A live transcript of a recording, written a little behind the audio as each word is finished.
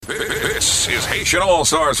This is Haitian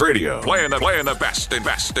All-Stars Radio, playing the best in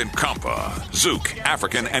compa, Zouk,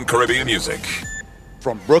 African, and Caribbean music.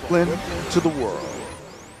 From Brooklyn to the world,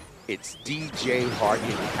 it's DJ Hard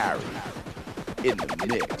Hitting Harry in the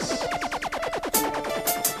mix.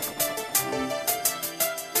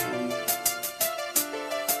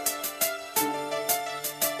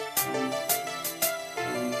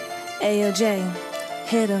 Ayo Jay,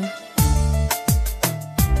 hit him.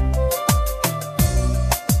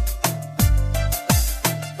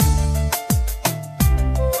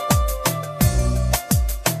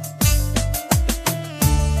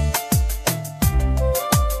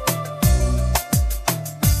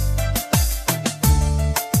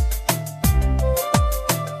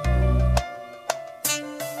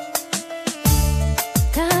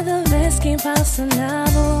 Cada vez que passa na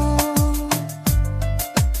voz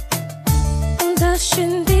deixa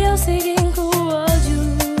um dia eu seguir com o olho,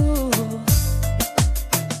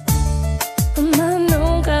 mas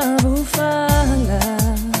nunca vou falar,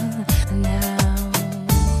 não.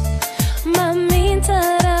 Mami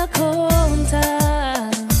terá contar,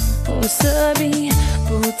 o sabi,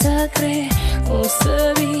 puta crer, o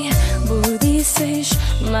sabi, budices,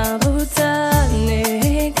 mas puta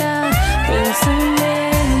nega,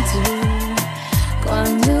 pensamento,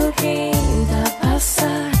 quando quinta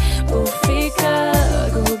passar.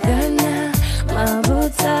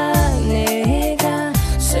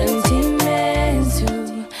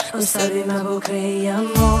 Sabe, mas vou crer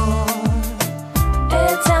amor.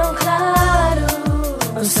 É tão claro.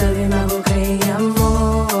 Sabe, mas vou crer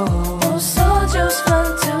amor. Os olhos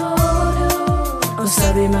vão tudo.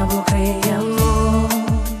 Sabe, mas vou crer amor.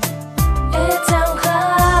 É tão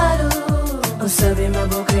claro. Sabe, mas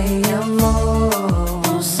vou crer amor.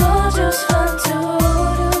 Os olhos vão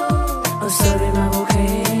tudo. Sabe, mas vou crer.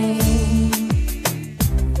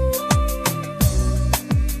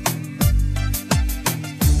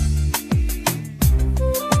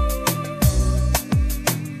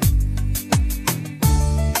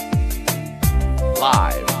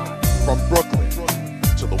 Live from Brooklyn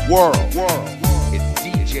to the world, it's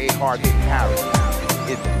DJ Hard Hitting Harry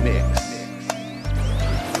in the mix.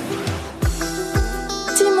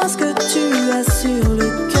 Dis-moi ce que tu as sur le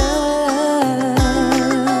cœur.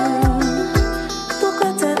 Pourquoi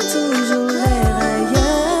t'as toujours l'air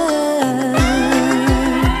ailleurs?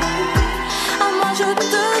 À moi je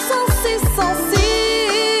te sens si sensible,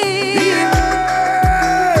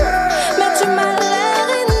 mais tu m'as l'air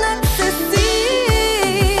inaccessible.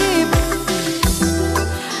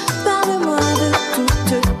 Parle-moi de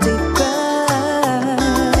toutes tes peurs.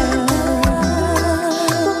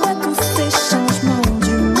 Pourquoi tous ces changements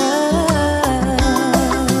d'humeur?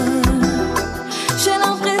 J'ai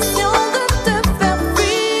l'impression de te faire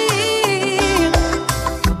fuir.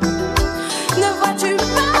 Ne vois-tu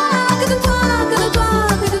pas que de toi, que de toi,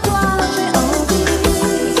 que de toi j'ai envie?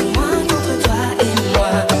 C'est moi contre toi et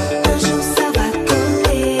moi, un jour ça va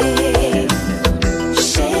coller.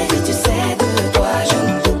 Chérie, tu sais de toi, je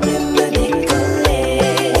ne peux plus me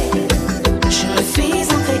décoller. Je me suis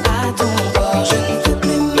ancrée à ton corps, je ne peux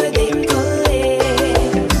plus me décoller.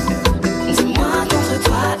 Dis-moi contre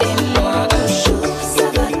toi et moi, un jour ça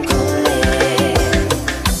va coller.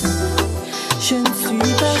 Je ne suis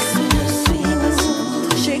pas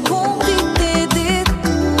sourde, j'ai compris tes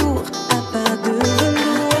détours. À pas de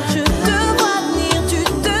velours, je te vois venir, tu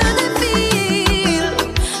te défiles.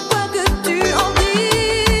 Quoi que tu en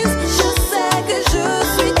dises, je sais que je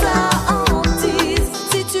suis ta hantise.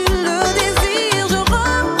 Si tu le désires, je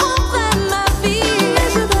reprendrai ma vie. Et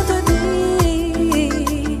je dois te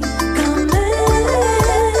dire quand même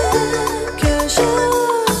que je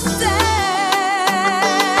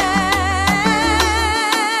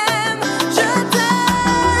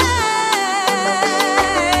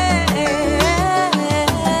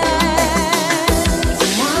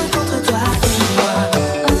Dis-moi contre toi et moi,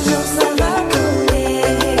 un jour ça va coller.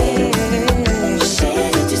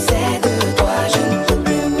 Chérie, tu sais de toi, je ne peux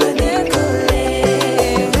plus me décoller.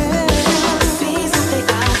 Je suis ancrée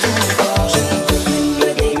à ton corps, je ne peux plus me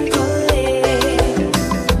décoller.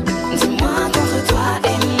 Dis-moi contre toi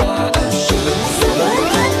et moi, un jour ça va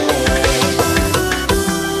coller.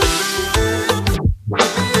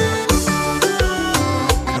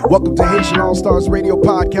 Welcome to Haitian All-Stars Radio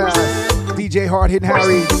Podcast. DJ Hard Hitting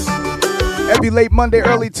Harry. Every late Monday,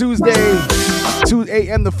 early Tuesday, 2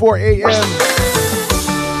 a.m. to 4 a.m.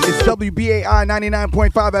 It's WBAI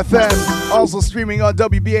 99.5 FM. Also streaming on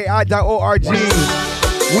WBAI.org.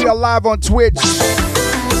 We are live on Twitch.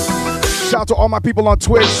 Shout out to all my people on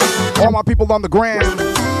Twitch, all my people on the gram.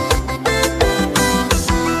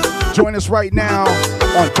 Join us right now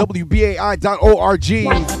on WBAI.org.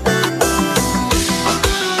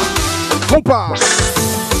 Compa.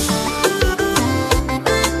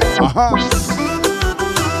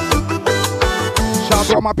 Shout out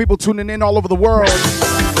to all my people tuning in all over the world.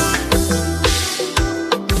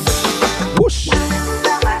 Whoosh.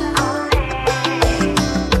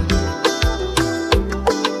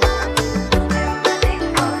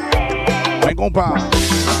 Vem compa.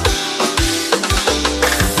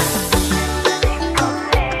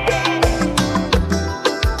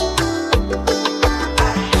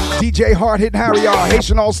 DJ Hard Hitting Harry, y'all.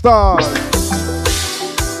 Haitian All Stars.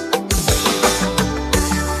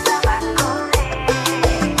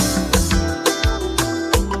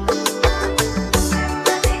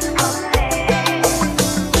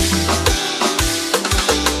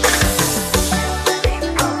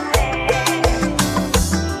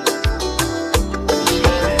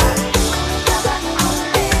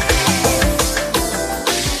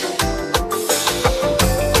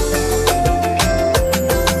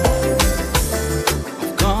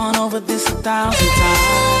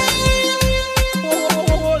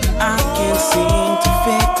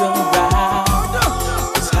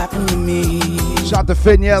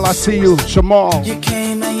 Finiel, I see you, Shamal. You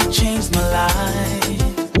came and you changed my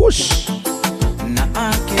life. Whoosh. Now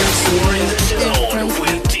I can see the difference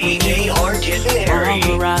with DJ Hard Hitting Harry. On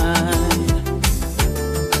the ride,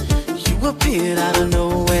 you appeared out of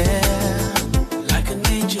nowhere, like an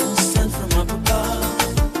angel sent from up above.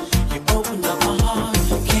 You opened up my heart,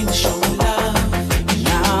 came to show me love.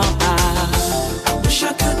 Now I wish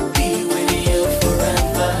I could be with you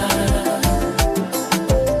forever.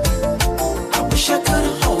 Wish I could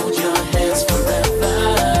hold your hands forever.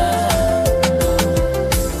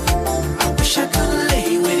 I wish I could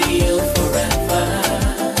lay with you forever.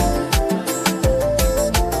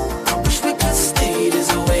 I wish we could stay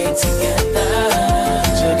this way together.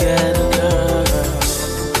 Together, girl.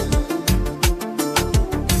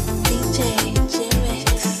 DJ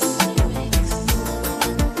Jimmix.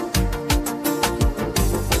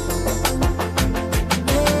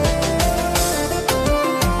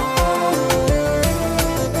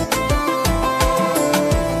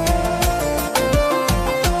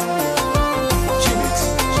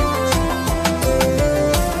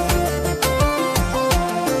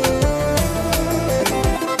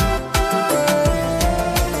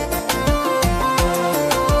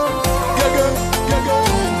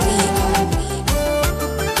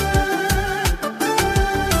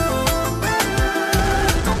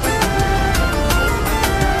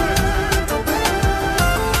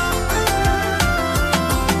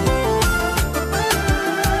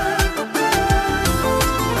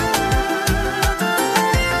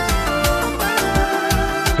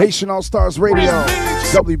 Haitian All Stars Radio,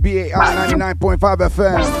 WBAI 99.5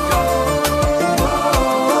 FM.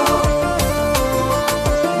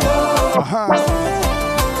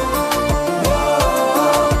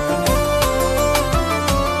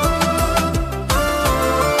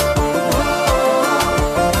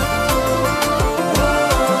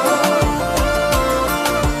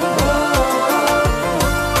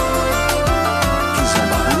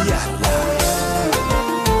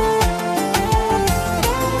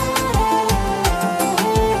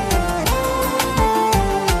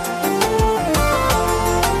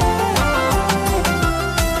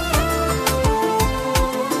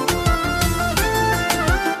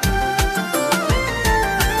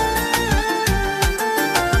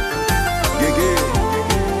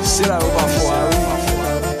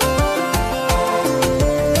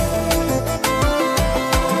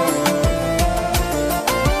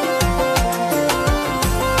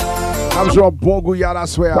 I'm sure bon Gouillard, I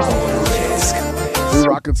swear. We're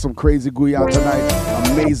rocking some crazy Gouillard tonight.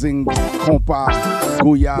 Amazing compa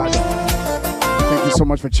Gouillard. Thank you so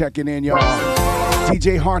much for checking in, y'all.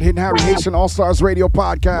 DJ Hard Hitting Harry, Haitian All Stars Radio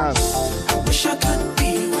Podcast. Wish I could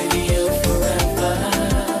be with you forever.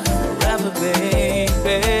 Forever,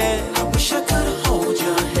 baby. I wish I could hold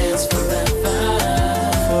your hands forever.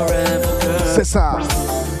 Forever, girl. C'est ça.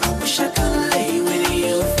 I wish I could lay with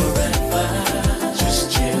you forever.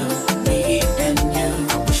 Just you, me, and you.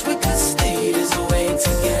 I wish we could stay this way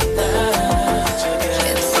together.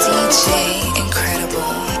 It's DJ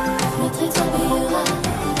Incredible.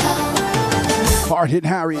 Hard Hitting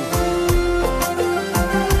Harry.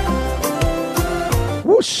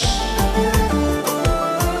 Whoosh.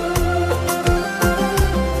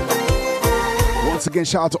 Once again,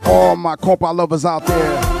 shout out to all my compa lovers out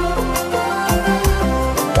there.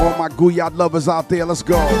 All my Gouillard lovers out there. Let's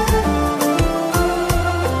go.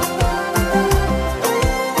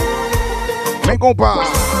 Vem compa.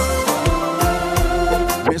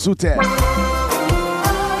 Mesute.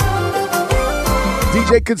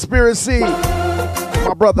 DJ Conspiracy. My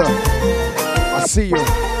my brother. I see you.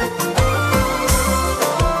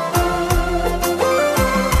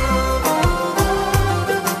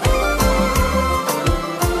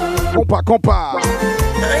 Compa, compa.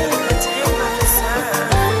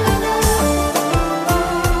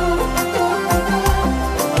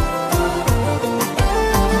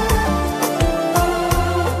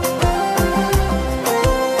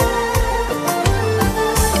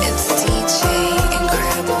 It's DJ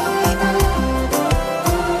Incredible.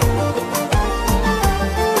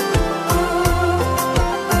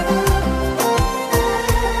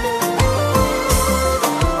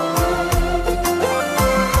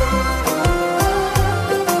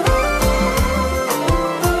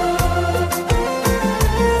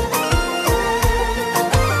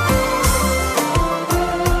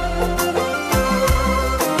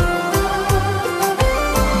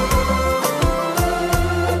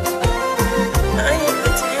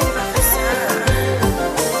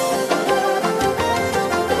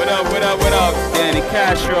 What up? Danny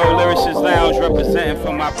Castro, Lyricist Lounge, representing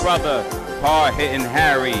for my brother, Hard Hitting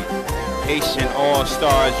Harry, Haitian All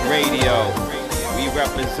Stars Radio. We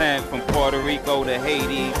represent from Puerto Rico to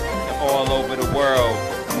Haiti to all over the world.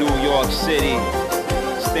 New York City,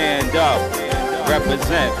 stand up,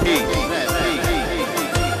 represent, peace.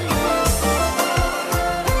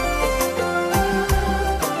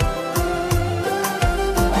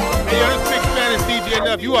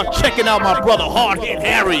 You are checking out my brother Hard Hitting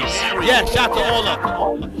Harry. Yeah, shout to all the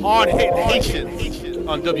Hard Hitting Haitians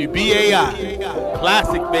on WBAI.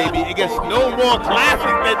 Classic, baby. It gets no more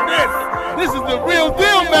classic than this. This is the real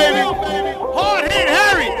deal, baby. Hard Hitting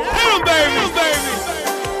Harry. Hit him, baby.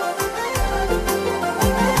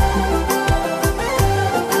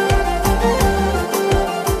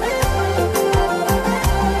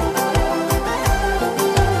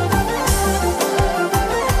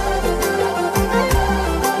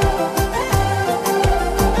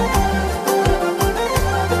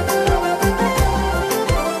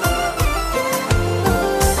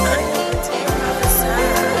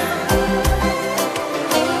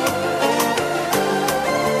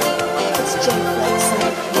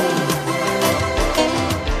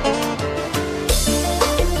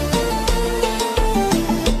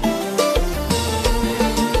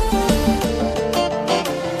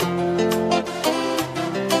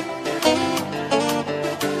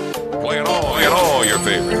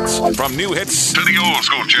 From new hits to the old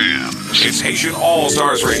school jams, it's Haitian All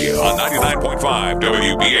Stars Radio on 99.5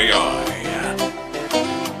 WBAI.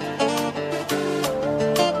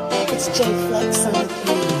 It's J Flex on the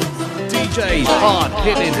keys. DJ Hard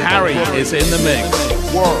Hitting Harry is in the mix.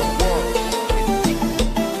 World.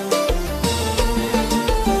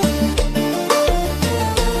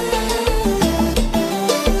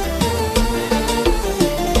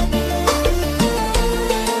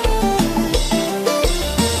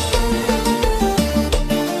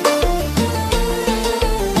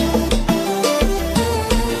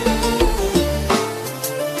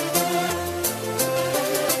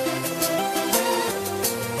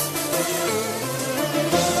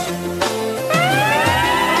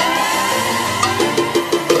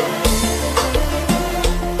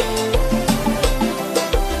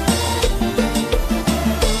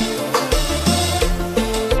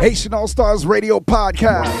 Haitian All Stars Radio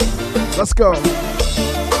Podcast. Let's go.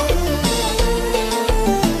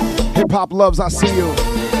 Hip Hop Loves, I see you.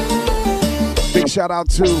 Big shout out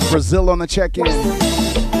to Brazil on the check-in.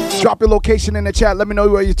 Drop your location in the chat. Let me know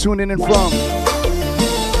where you're tuning in from.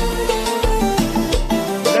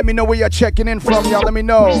 Let me know where you're checking in from, y'all. Let me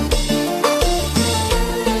know.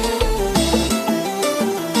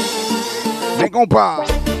 They gon' pop.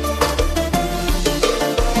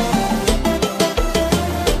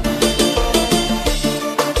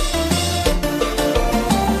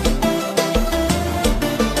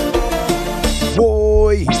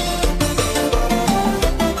 Boy.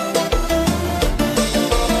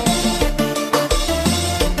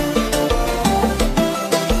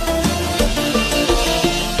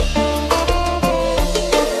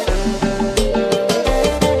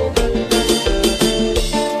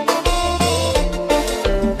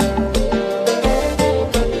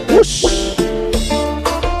 Whoosh.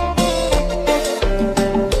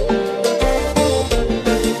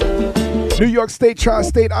 New York State,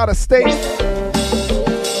 tri-state, out of state.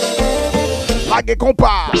 Like it,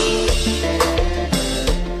 compa.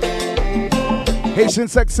 Haitian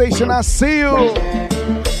Sexation, I see you.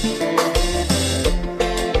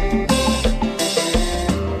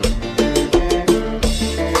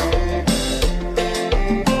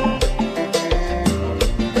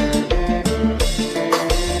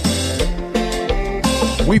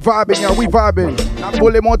 We vibing, y'all, we vibing. La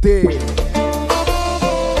boule est montée.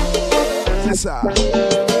 C'est ça.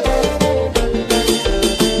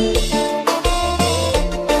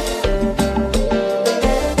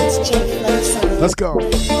 Let's go.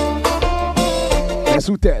 Mets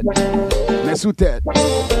sous tête. Mets sous tête.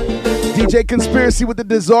 DJ Conspiracy with the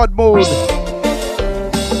Disorder mode.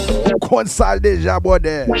 Console déjà,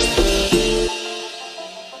 bordel.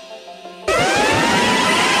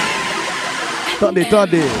 Attendez,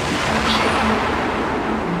 attendez.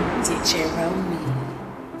 DJ Romy,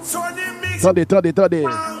 Attendez, attendez, attendez.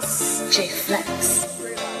 J Flex,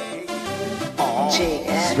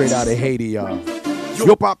 JS. Straight out of Haiti, y'all.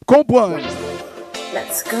 Yo, pop, comprendre.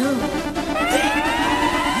 Let's go.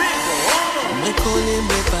 Me connais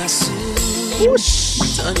mes passions.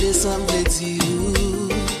 T'en désemble dire.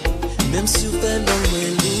 Même si vous faites long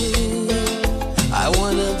I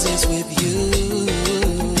wanna dance with you.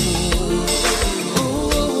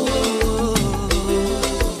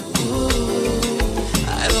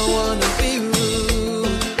 I don't wanna be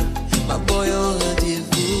rude. My boy on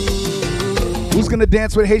rendezvous. Who's gonna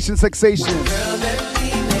dance with Haitian Sexation?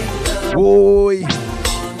 Boy.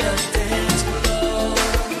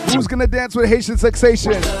 Who's gonna dance with Haitian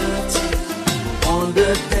Sexation?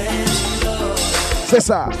 C'est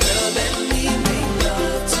ça.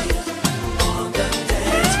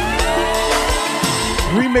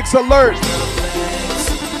 Remix alert.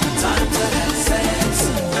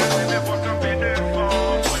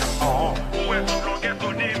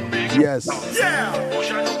 Yes.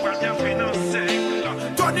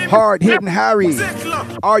 Hard hitting Harry.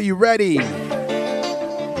 Are you ready?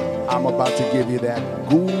 I'm about to give you that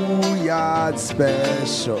Gouillard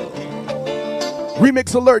special.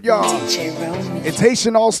 Remix alert, y'all. DJ Romy, It's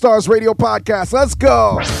Haitian All Stars Radio Podcast. Let's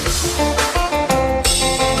go.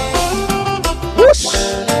 Whoosh.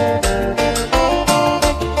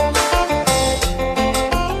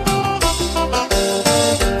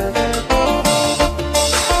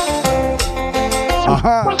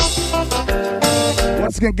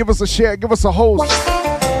 Once again, give us a share, give us a host,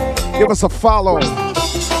 give us a follow.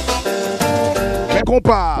 Mais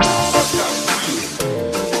compa.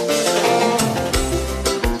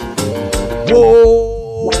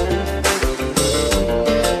 Whoa.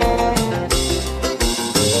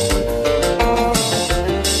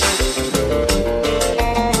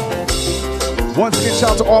 Once again,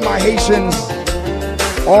 shout out to all my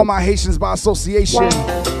Haitians by association.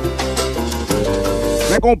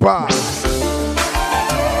 Mais compa.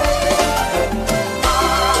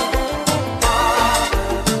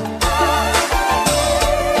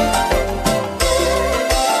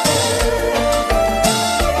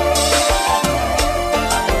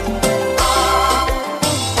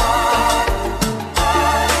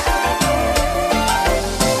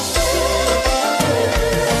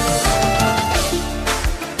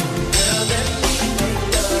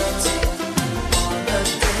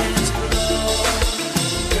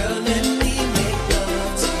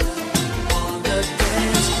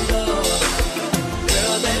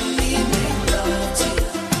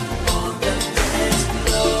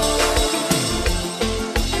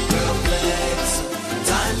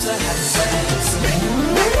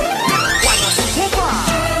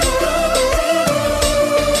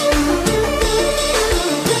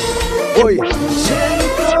 Oi. Chérie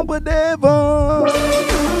comme devant.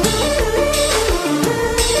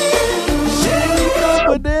 Chérie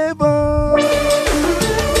comme devant.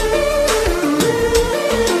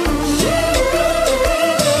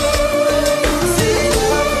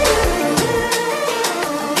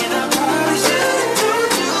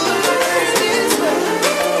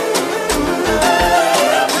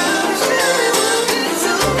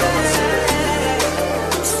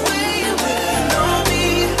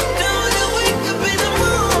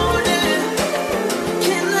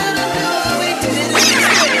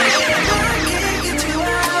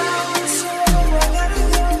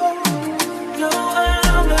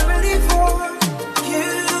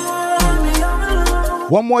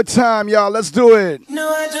 One more time, y'all. Let's do it. No,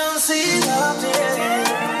 I don't see nothing.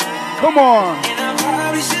 Come on. And I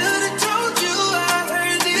probably should have told you I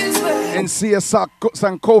heard this way. And see a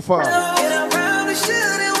Sankofa. And I probably should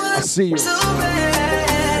have. I see you. So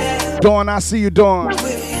bad. Dawn, I see you, Dawn.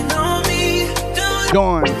 Waiting on me. Don't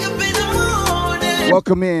Dawn, wake up in the morning.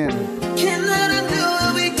 welcome in. Can let her do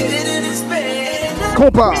what we did in this bed.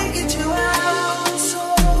 Compa. Get you out, so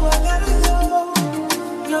I gotta go.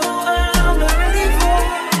 No, I'm not ready for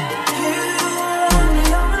you.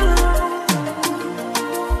 Only alone.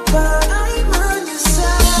 But I'm on your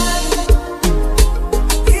side.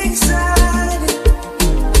 Excited.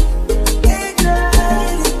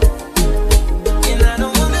 Ignited. And I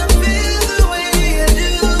don't want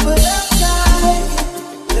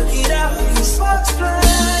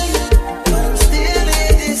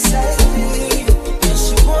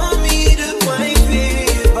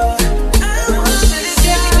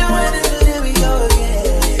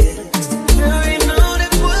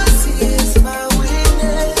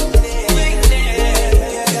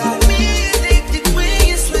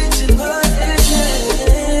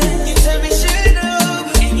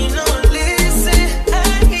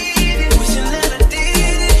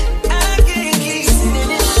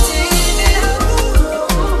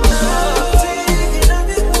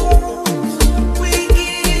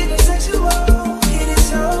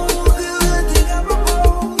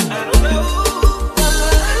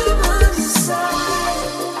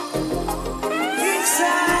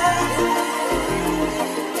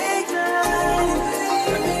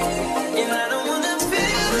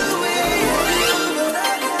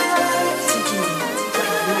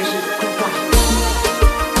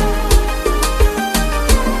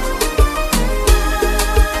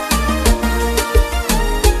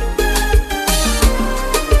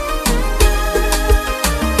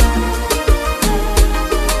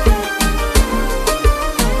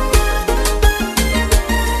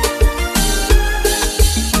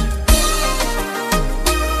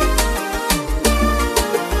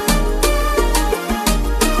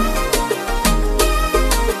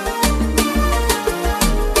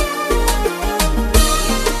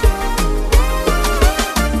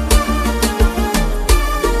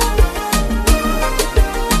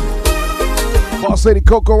Boss Lady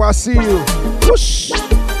Coco, I see you. Whoosh.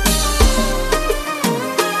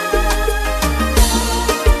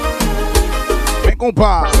 Ain't gon'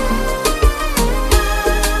 pop.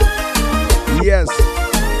 Yes.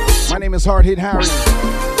 My name is Hard Hit Harry.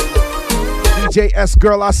 DJ S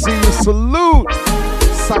Girl, I see you. Salute.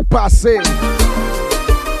 Sapase.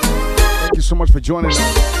 Thank you so much for joining us.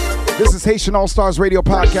 This is Haitian All Stars Radio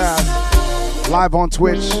Podcast. Live on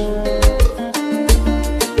Twitch.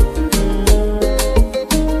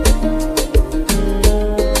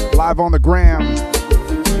 Live on the gram.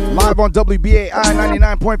 Live on WBAI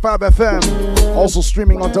 99.5 FM. Also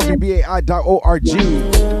streaming on WBAI.org.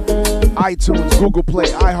 iTunes, Google Play,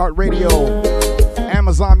 iHeartRadio,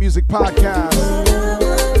 Amazon Music Podcast,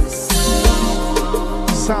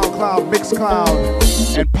 SoundCloud,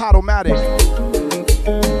 Mixcloud, and Podomatic.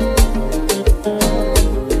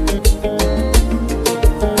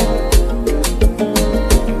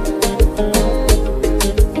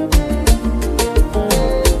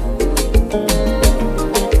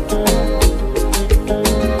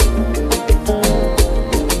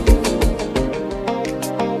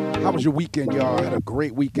 Your weekend, y'all. I had a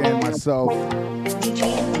great weekend myself.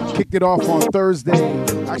 Kicked it off on Thursday,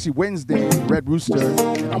 actually Wednesday, Red Rooster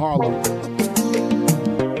in Harlem.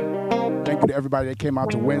 Thank you to everybody that came out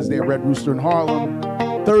to Wednesday at Red Rooster in Harlem.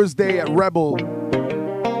 Thursday at Rebel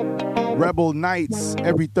Nights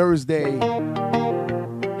every Thursday. And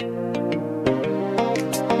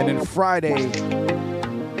then Friday,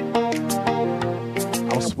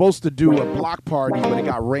 I was supposed to do a block party, but it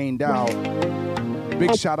got rained out.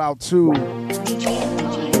 Big shout out to my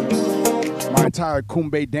entire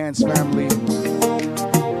Kumbe dance family.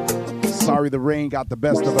 Sorry the rain got the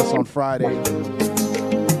best of us on Friday.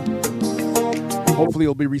 Hopefully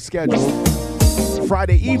it'll be rescheduled.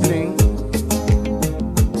 Friday evening,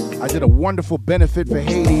 I did a wonderful benefit for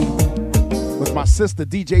Haiti with my sister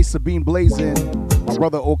DJ Sabine Blazin, my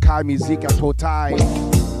brother Okai Musique at Potai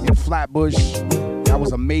in Flatbush. That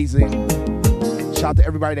was amazing. Shout out to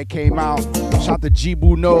everybody that came out. Shout out to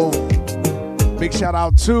Jibu No. Big shout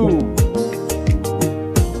out to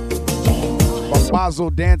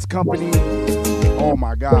Babazo Dance Company. Oh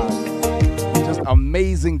my God. Just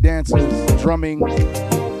amazing dancers, drumming,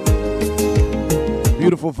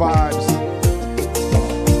 beautiful vibes,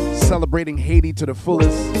 celebrating Haiti to the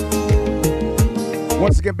fullest.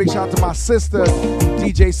 Once again, big shout out to my sister,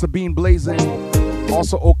 DJ Sabine Blazin,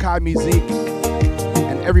 also Okai Musique,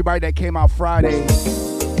 and everybody that came out Friday.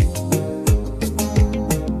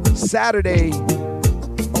 Saturday,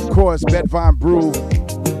 of course, Bedvine Brew,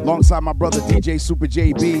 alongside my brother DJ Super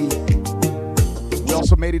JB. We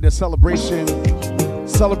also made it a celebration,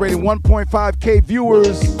 celebrating 1.5K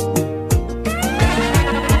viewers.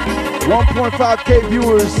 1.5K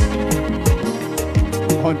viewers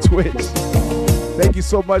on Twitch. Thank you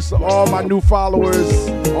so much to all my new followers,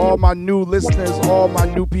 all my new listeners, all my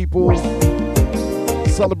new people.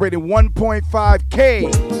 Celebrating 1.5K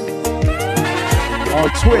on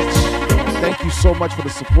Twitch. Thank you so much for the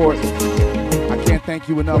support. I can't thank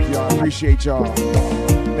you enough, y'all. I appreciate y'all.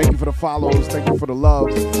 Thank you for the follows. Thank you for the love.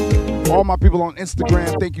 All my people on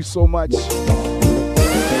Instagram, thank you so much.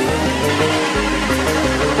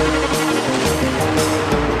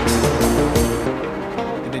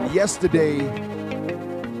 And then yesterday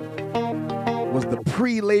was the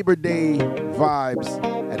pre-Labor Day vibes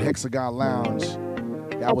at Hexagon Lounge.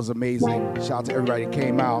 That was amazing. Shout out to everybody that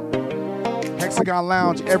came out. Hexagon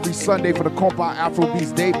Lounge every Sunday for the Compa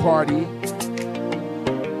Afrobeats Day Party.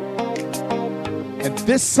 And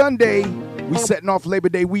this Sunday, we setting off Labor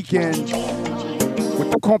Day weekend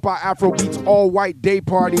with the Compa Afrobeats All-White Day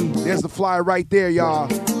Party. There's the flyer right there, y'all.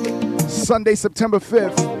 Sunday, September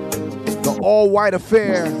 5th, the All-White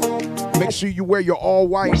Affair. Make sure you wear your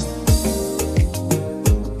all-white.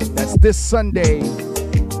 That's this Sunday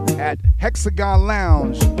at Hexagon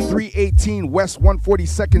Lounge, 318 West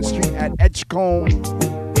 142nd Street at Edgecombe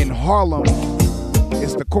in Harlem.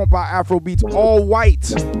 It's the Compa Afrobeats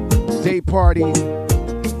All-White Day Party,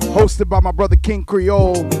 hosted by my brother King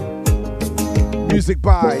Creole. Music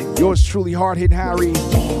by yours truly, Hard Hit Harry,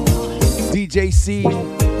 DJ C,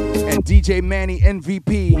 and DJ Manny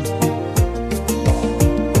MVP.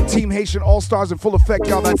 Team Haitian All-Stars in full effect,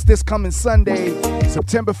 y'all. That's this coming Sunday,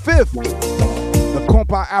 September 5th. The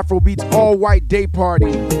Compa Afrobeats All-White Day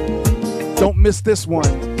Party. Don't miss this one.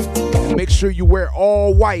 And make sure you wear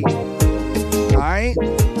all white. Alright?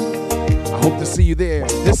 I hope to see you there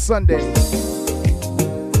this Sunday.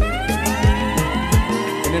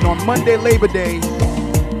 And then on Monday, Labor Day,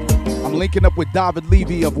 I'm linking up with David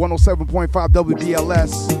Levy of 107.5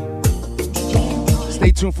 WBLS.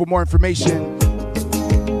 Stay tuned for more information.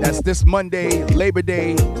 That's this Monday, Labor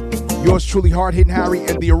Day. Yours truly, Hard Hitting Harry,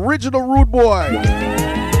 and the original Rude Boy,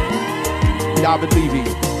 David Levy.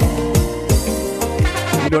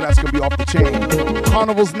 You know that's gonna be off the chain.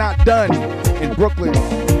 Carnival's not done in Brooklyn.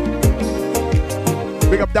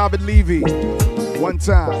 Big up David Levy. One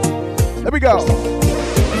time. There we go.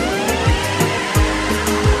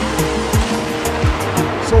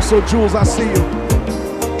 So Jules, I see you.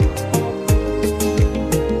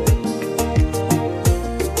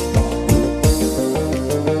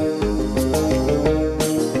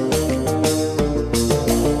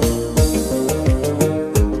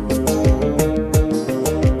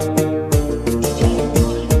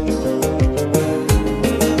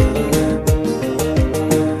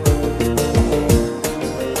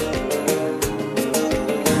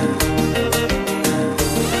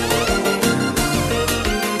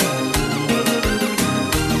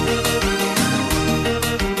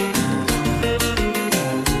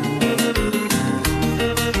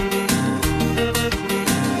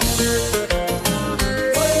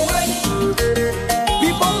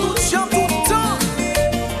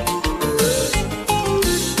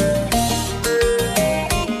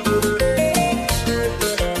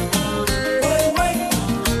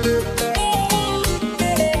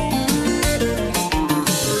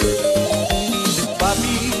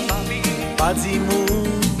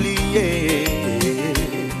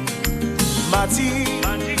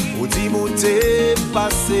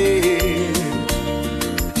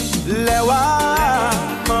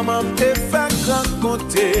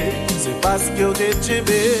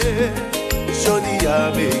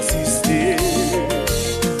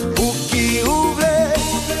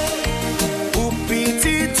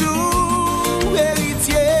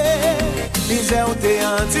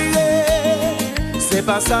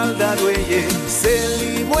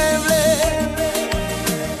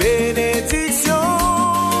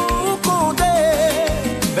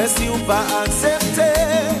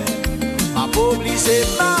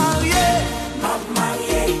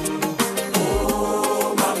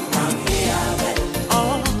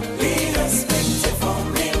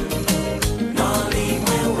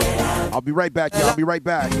 I'll be right back, y'all. I'll be right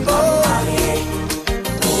back.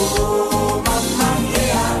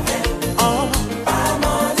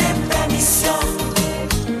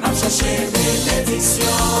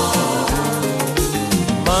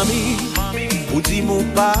 Mami, ou di mou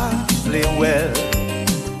pa vle wel,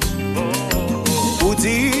 ou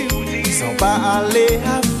di san pa ale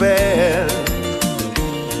a fel.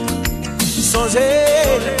 Sonje,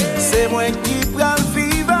 se mwen ki pral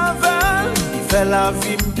viv avel, ki fe la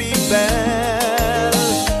vi mpi bel.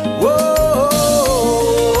 Oh, oh,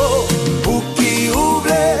 oh, ou ki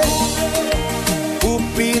ouble, ou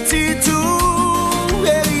piti tou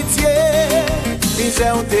héritier, misè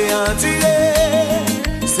ou te antire.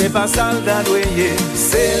 C'est pas soldat doué,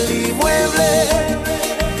 c'est li mwen vle.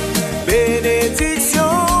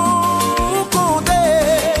 Bénédiction compté,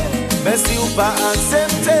 mais si ou pas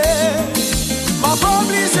accepté, m'a pas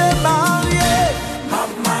obligé marié. M'a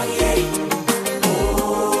marié,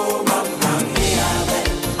 oh m'a marié avec.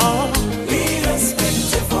 Oh, li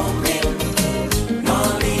respecte famille, non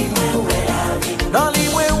li mwen wè la vie. Non li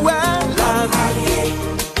mwen wè la vie.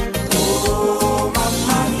 Oh, m'a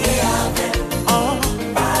marié avec. Oh.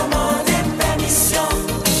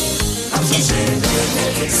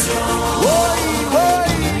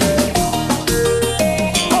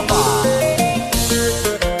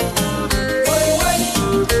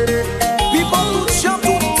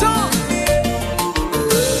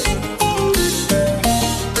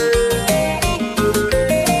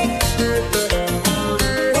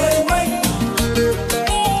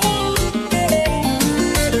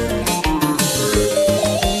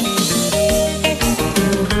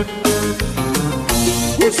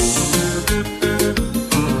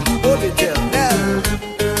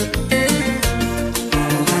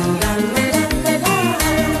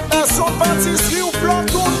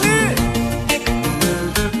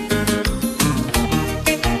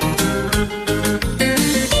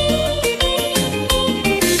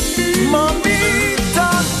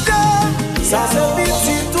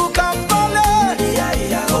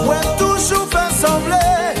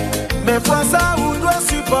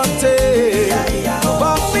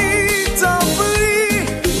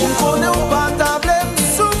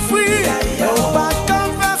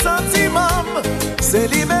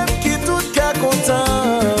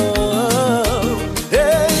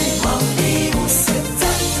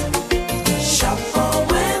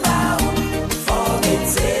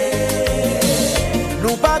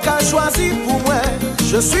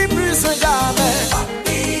 Je suis plus un gamin.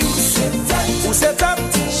 Papi, ou c'est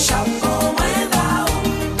tête, chapeau, moi,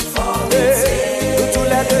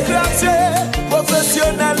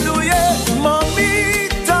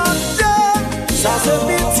 La se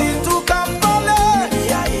petit tout cap parler,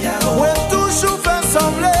 ouais toujours fait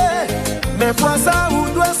sembler, mais fois ça ou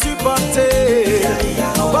doit supporter.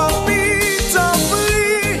 Papi t'en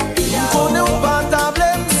prie, on est pas table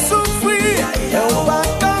souffrir, et on pas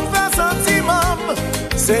qu'à faire sentiment,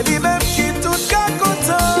 c'est lui-même qui tout cas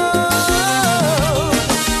content.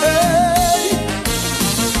 Hey.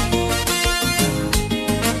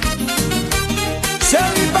 C'est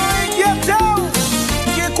lui pas inquiété,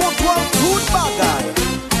 qui contrôle toute bagaille.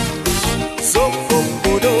 Sauf au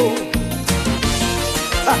bodo.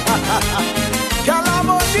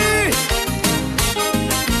 Calamity.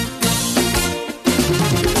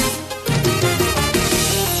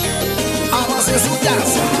 Avancez sous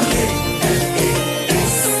gaz.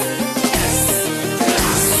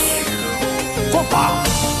 Compa.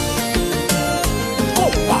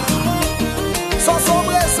 Compa. Sans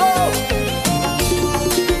sombresso.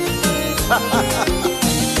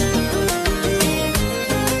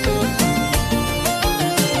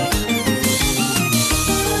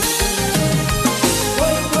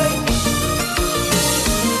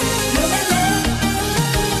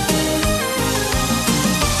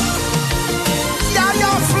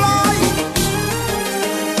 Yaya fly.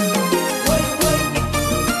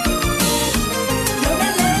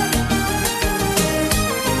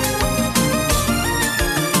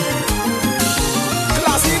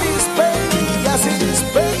 Class in his baby, yes in his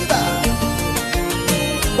baby.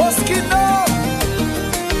 Mosquito.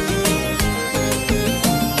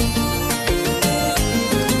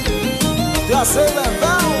 Ya se le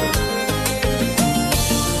va.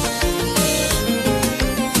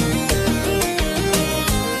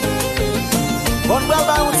 Bon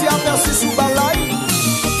brava, on t'y a merci sous balai.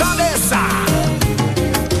 Tendez ça.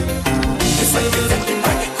 Qui ça?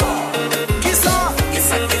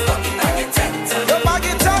 Le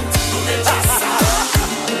baguette.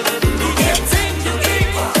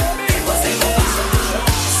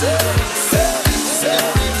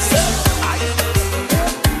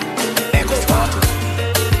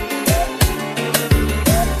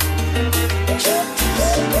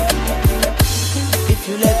 If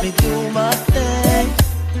you let me do my thing,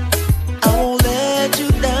 I won't let you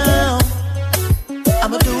down.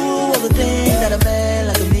 I'ma do all the things that a man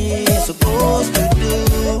like me is supposed to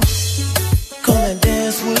do. Come and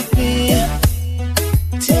dance with me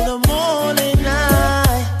till the morning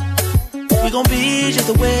light. We gon' be just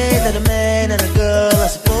the way that a man and a girl are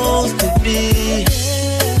supposed to be.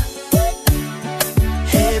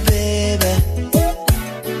 Hey baby,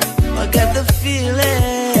 I got the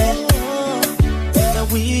feeling that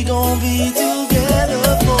we gon' be together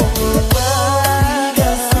for a while.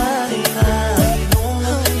 Got something I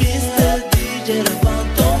know. It's the DJ that bump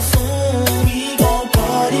ton son. We gon'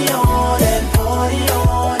 party on and party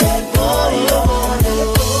on and party on and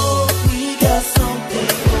oh, we got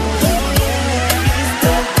something going on. It's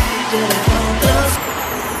the DJ that bump ton son.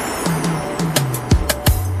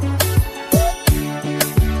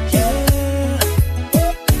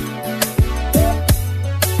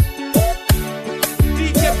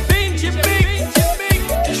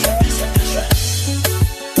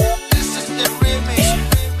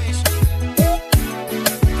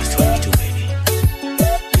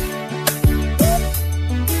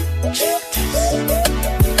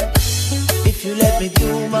 If you let me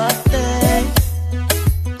do my thing,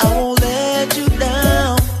 I won't let you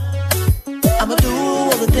down. I'ma do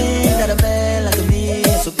all the things that a man like me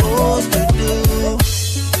is supposed to do.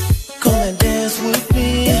 Come and dance with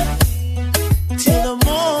me till the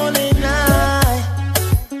morning light.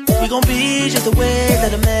 We gon' be just the way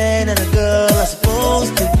that a man and a girl are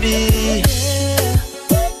supposed to be.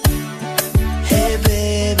 Hey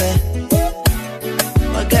baby,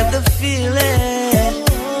 I got the feeling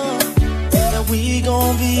that we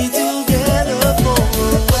gon' be together for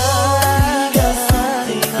a while. Got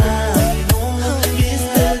something I know. It's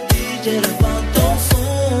the DJ that bump ton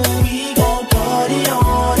son. We gon' party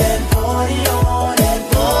on and party on and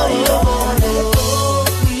party on and oh,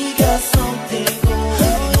 we got something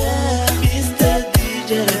going on. It's the DJ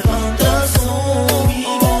that bump ton son. We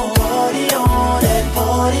gon' party on and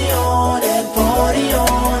party on and party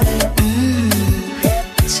on and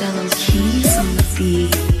Jello keys on the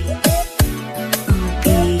beat. On the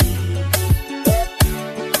beat.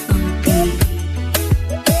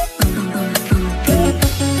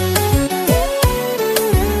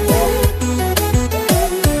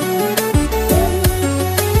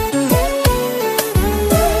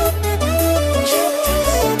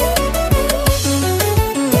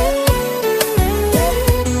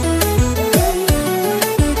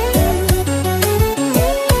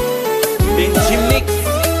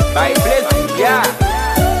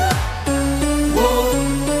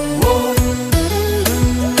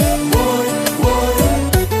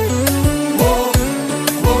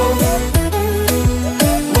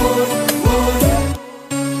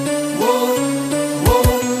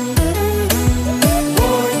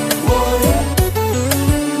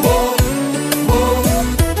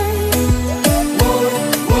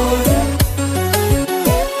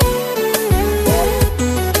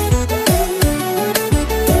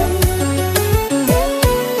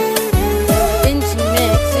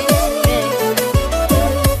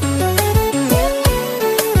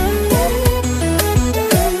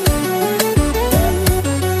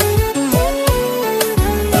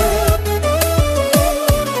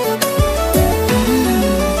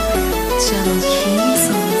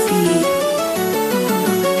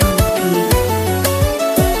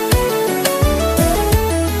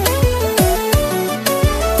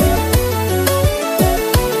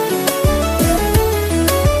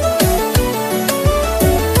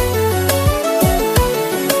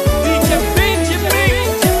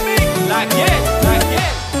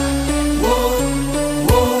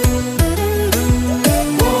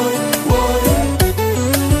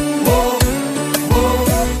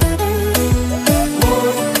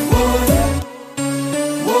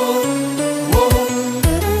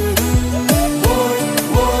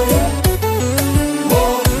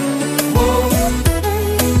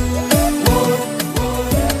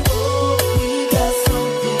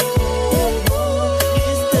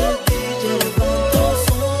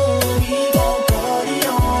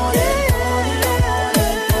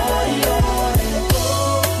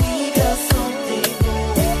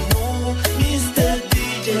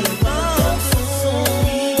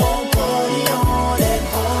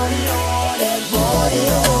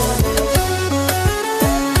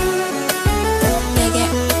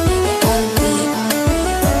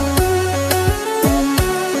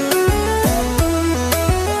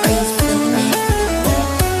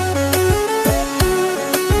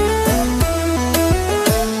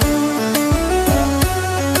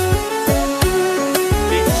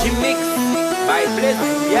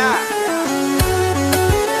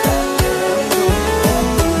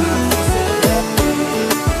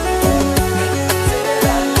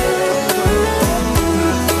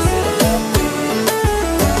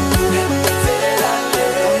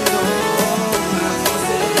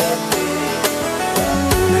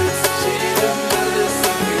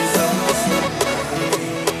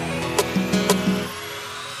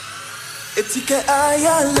 dis que aille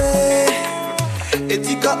aller, et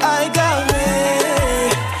dis que aille garer,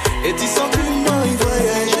 et dis sentiment y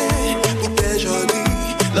voyager, pour que j'en dis,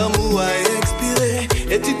 l'amour a expiré,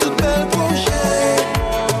 et dis toute belle projet,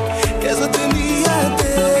 qu'est-ce que tu n'y as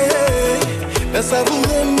été, mais ça vous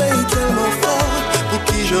remet tellement fort, pour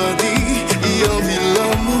qui j'en dis, y envie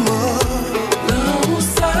l'amour. L'amour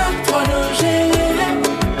ça, toi non gérer,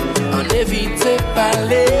 on évite de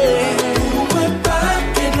parler.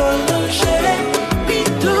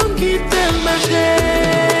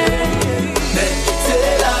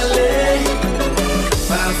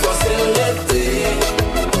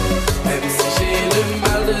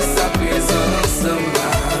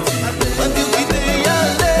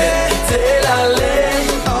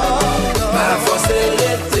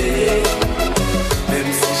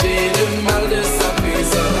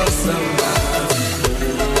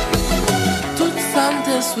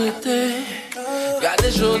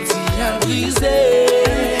 Gardez jodi à briser.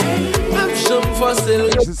 Même j'aime forcer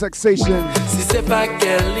le Sexation. Si c'est pas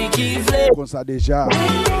qu'elle qui veut. Comme ça déjà.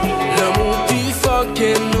 L'amour plus fort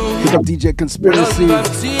que nous. Pick up DJ Conspiracy.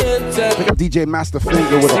 Pick up DJ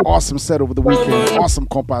Masterfinger with an awesome set over the weekend. Awesome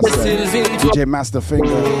compa set. DJ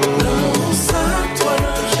Masterfinger.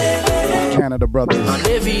 Canada brothers.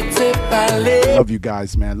 Love you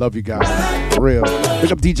guys, man. Love you guys. For real.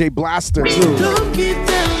 Pick up DJ Blaster too.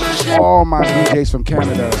 All my DJs from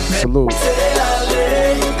Canada. Salute.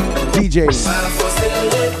 DJs.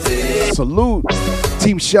 Salute.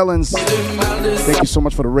 Team Shellens. Thank you so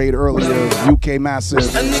much for the raid earlier. UK Massive.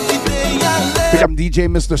 Pick up DJ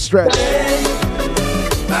Mr. Stretch.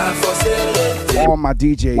 All my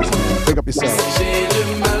DJs, man. Pick up yourself.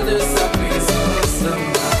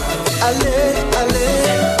 Allez, allez,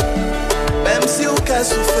 même si au cas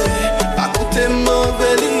souffert, pas coûter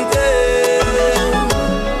mauvaise idée.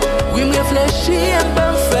 Oui, me réfléchis et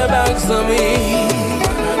me faire back some me.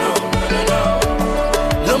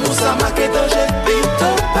 L'amour ça m'a qu'est danger, vite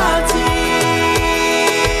au parti.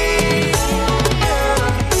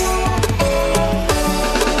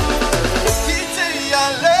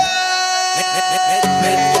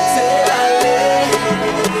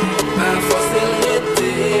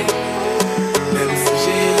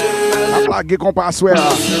 Get compa, I swear.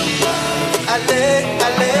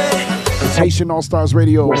 It's Haitian All Stars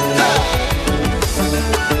Radio.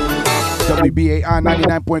 WBAI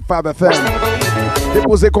 99.5 FM.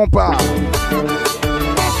 Déposez compa.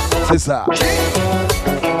 C'est ça.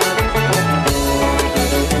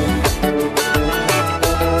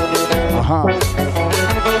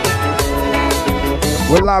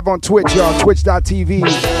 We're live on Twitch, y'all.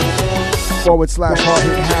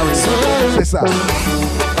 Twitch.tv/HardHitHarry. C'est ça.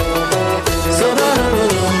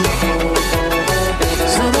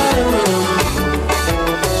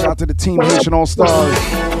 Shout out to the team Haitian All Stars,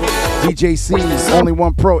 DJ C, Only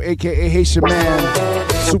One Pro, aka Haitian Man,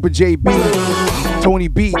 Super JB, Tony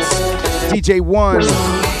Beats, DJ One,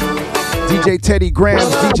 DJ Teddy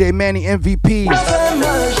Grams, DJ Manny MVP,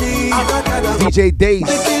 DJ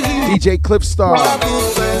Dace, DJ Clipstar.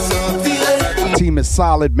 The team is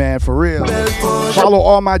solid, man, for real. Follow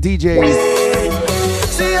all my DJs.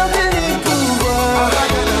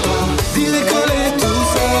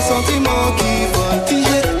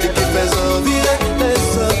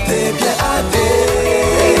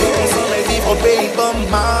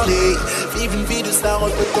 Vive une vie de star un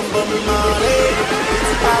peu comme Bob Marley.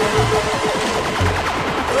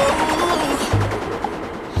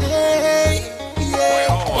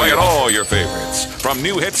 Play all your favorites, from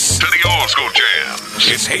new hits to the old school jams.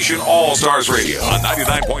 It's Haitian All Stars Radio on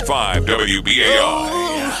 99.5 WBAI.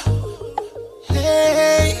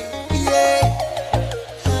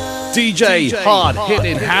 DJ Hard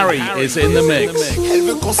Hitting Harry is in the mix. Elle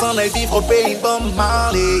veut qu'on s'en aille vivre au pays Bob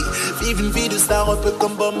Marley. Vivre une vie de star un peu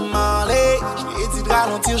comme Bob Marley. Je lui ai dit de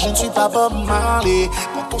ralentir, je ne suis pas Bob Marley.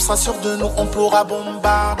 Quand on sera sûr de nous, on pourra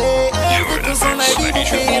bombarder. Elle veut qu'on s'en aille vivre au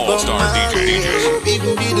pays Bob Marley. Vivre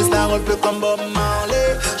une vie de star un peu comme Bob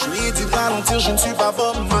Marley. Je lui ai dit de ralentir, je ne suis pas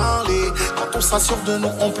Bob Marley. Quand on sera sûr de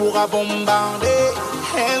nous, on pourra bombarder.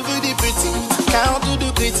 Elle veut des petits carte de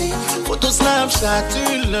crédit, photo Snapchat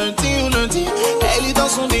du lundi au lundi. Elle est dans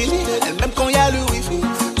son délire, elle même quand y a le wifi.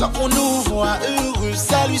 Tant qu'on nous voit heureux,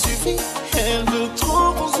 ça lui suffit. Elle veut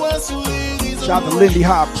trop qu'on soit sur les réseaux. Shout out to Lindy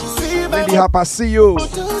Hop. Lindy Hop, I see you.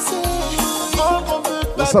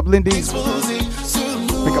 What's up, Lindy?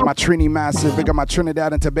 Pick up my Trini Massive, pick up my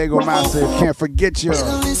Trinidad and Tobago Massive. Can't forget you.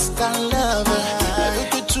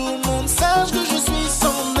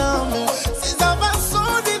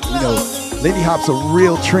 You know, Lindy Hop's a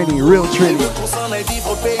real Trini, real Trini.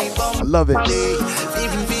 I love it.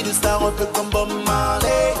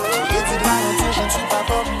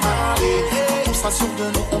 Bob Marley. On sera sûr de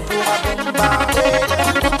nous, on pourra bombarder.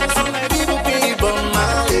 Sur la vie, mon pays, Bob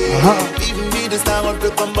Marley. Vive une vie de star un peu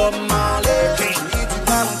comme Bob Marley. Je dis du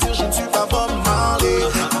talentueux, je ne suis pas Bob Marley.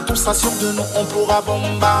 Quand on sera sûr de nous, on pourra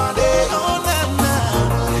bombarder. Oh, na, na.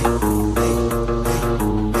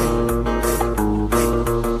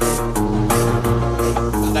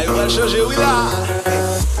 D'ailleurs, changer, oui, là.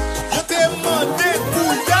 Je t'ai demandé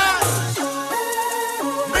pour ya.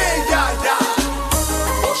 Mais ya, ya.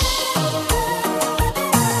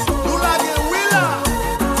 Nous la gueule, oui, là.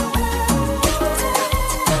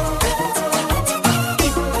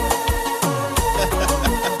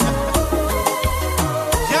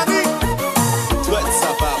 Yannick, toi,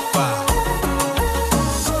 ça va pas.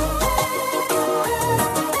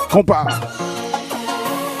 Compa.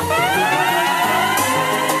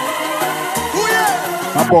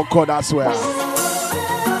 My boy called, I swear.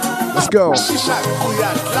 Let's go.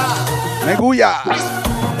 Neguya.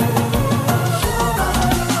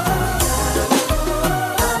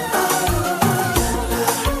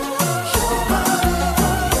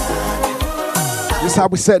 This is how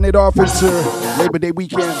we setting it off into Labor Day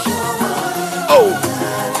weekend. Oh.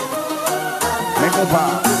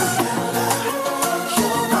 Neguya.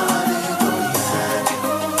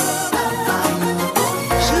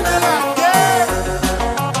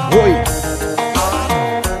 Oui.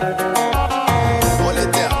 Pour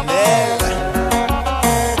l'éternel.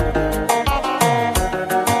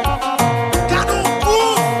 Canon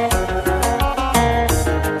pour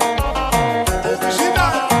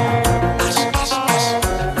original.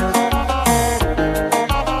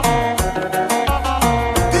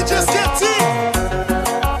 DJ Sketty.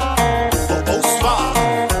 Pour Oswald.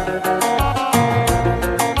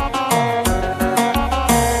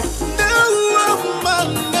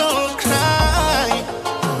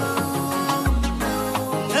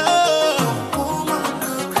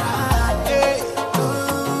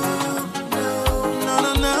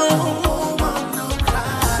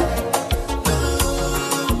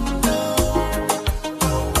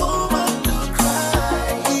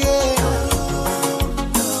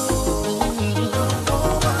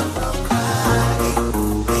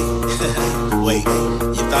 Wait,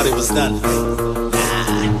 you thought it was done?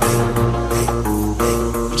 Nah.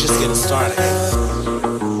 We're just getting started.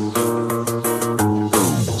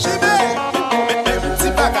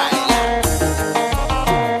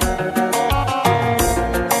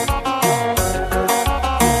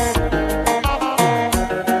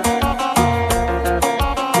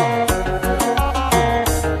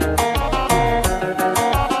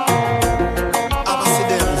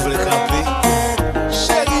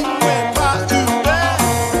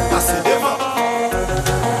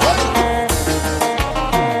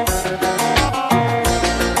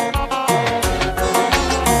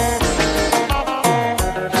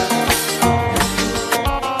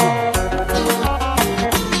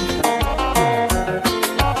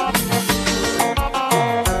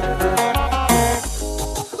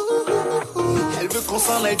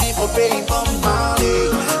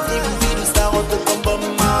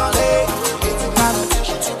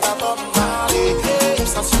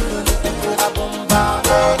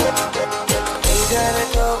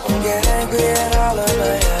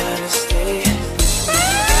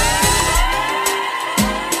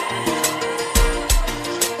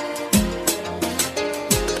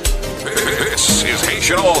 This is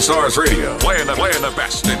Haitian All-Stars Radio, playing the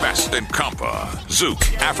best in compa,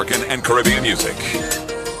 zouk, African, and Caribbean music.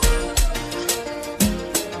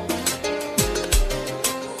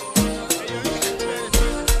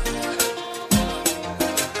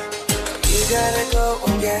 You gotta go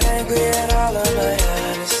and get angry at all of my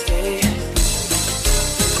honesty.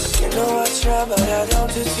 You know I try, but I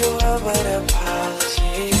don't do too well with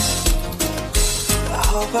apologies. I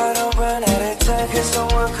hope I don't run out of time, cause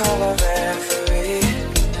someone call a referee.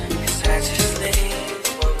 Cause I just need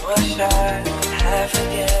one more shot, have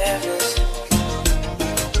forgiveness.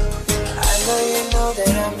 I know you know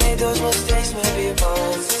that I made those mistakes maybe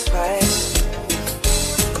once or twice.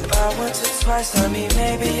 About once or twice, I mean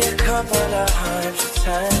maybe a couple of 100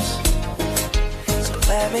 times. So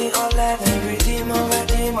let me redeem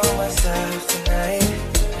myself tonight.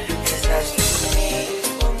 Cause I just need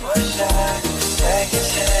one more shot, second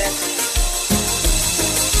chance.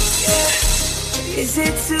 Yeah. Is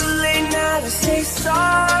it too late now to say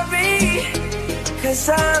sorry? Cause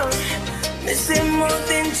I'm missing more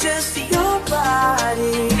than just your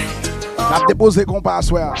body. N'a déposé compa à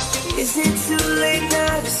soir. Is it too late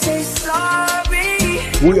now to say sorry?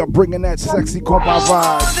 We are bringing that sexy compa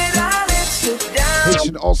vibe.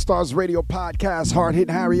 Haitian All-Stars Radio Podcast, Hard Hit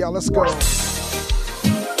Harry, y'all, let's go. I'm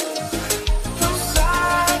sorry.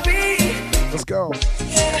 Let's go.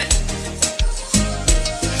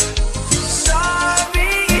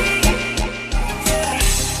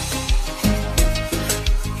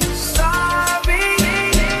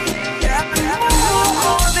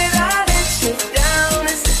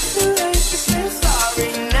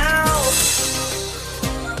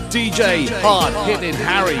 DJ Hard Hitting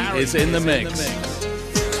Harry is in the mix.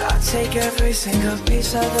 I'll take every single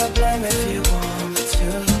piece of the blame if you want me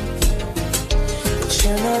to. But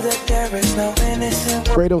you know that there is no innocent.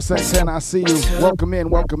 Fredo Santana, I see you. Welcome in,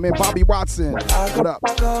 welcome in. Bobby Watson, what up?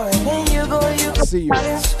 I see you.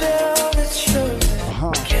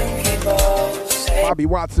 Bobby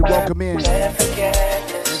Watson, welcome in.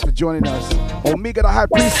 Thanks for joining us. Omega the High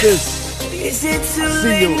Priestess. Is it too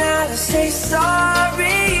late now to say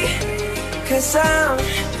sorry? Cause I'm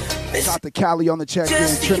Shout to Cali on the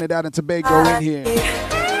check-in, Trinidad and Tobago in here.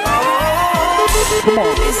 Come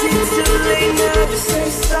on. Is it too late now to say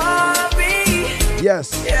sorry?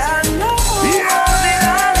 Yes. Yeah, I know that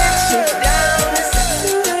I let you down. Is it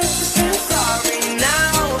too late to say sorry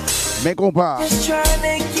now? Me compa. Just trying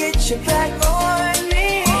to get you back on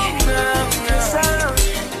me. Cause I'm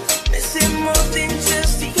missing more than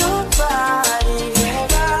just your body.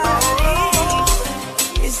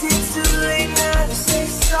 Is it too late now to say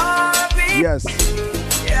sorry? Yes.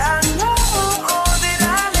 Yeah, I know that I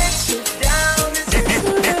let you down. Is it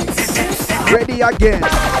too late to say sorry? Ready again.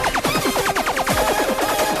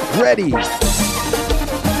 Ready.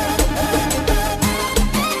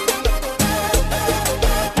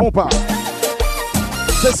 Compa.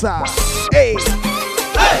 Sessa. Hey.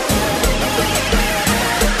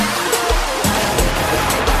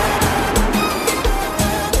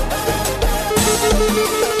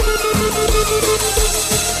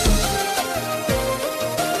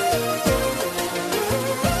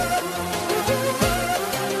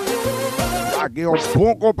 I get a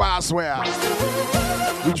bon compa, I swear.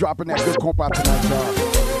 We dropping that good compa tonight, y'all.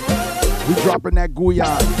 We dropping that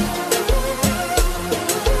Guyana.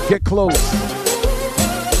 Get close.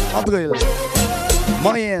 André.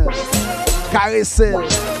 Moyen. Caresser.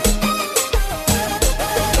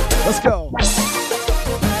 Let's go.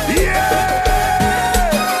 Yeah!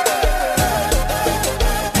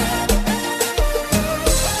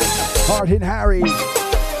 Hard Hitting Harry.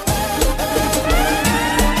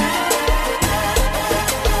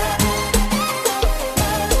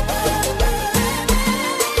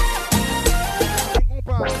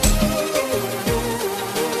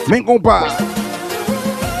 Vem, compadre.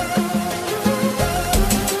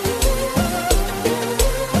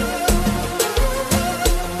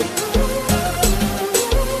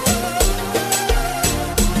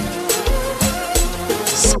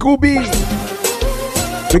 Scooby.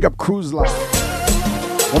 Big up Cruise Line.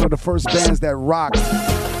 One of the first bands that rocked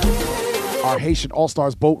our Haitian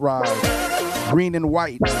All-Stars boat ride. Green and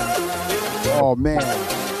white. Oh, man.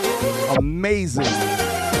 Amazing.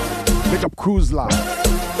 Big up Cruise Line.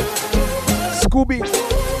 Scooby.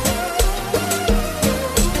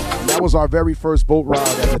 And that was our very first boat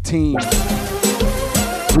ride as a team.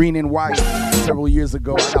 Green and white several years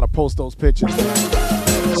ago. I gotta post those pictures.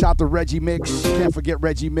 Shout out to Reggie Mix. Can't forget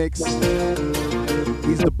Reggie Mix.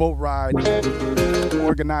 He's the boat ride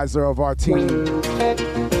organizer of our team.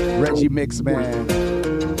 Reggie Mix, man.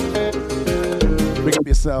 Big up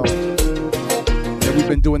yourself. And we've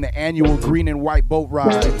been doing the annual green and white boat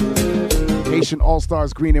ride. Haitian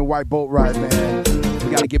All-Stars green and white boat ride, man. We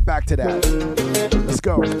gotta get back to that. Let's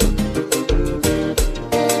go.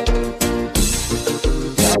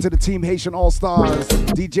 Shout out to the team Haitian All-Stars,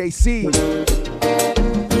 DJ C.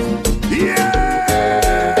 Yeah!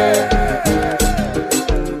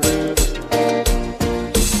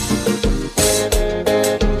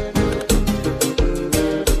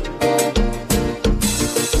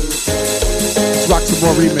 Let's rock some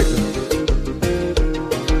more remixes.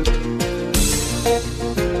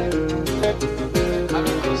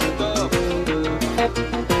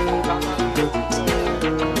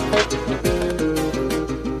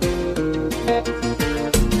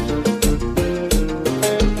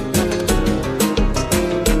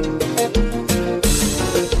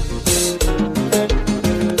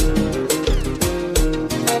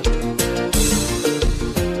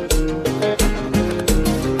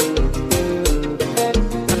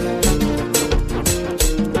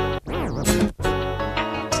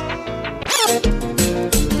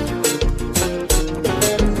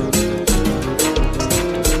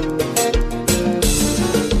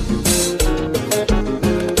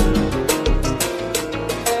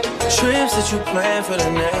 Trips that you plan for the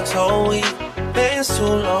next whole week. Bands too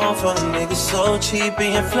long for a nigga so cheap.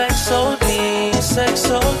 Being flex OD, sex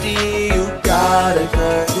OD. You got it,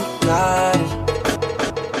 girl, you got it.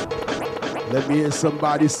 Let me hear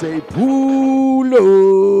somebody say, pull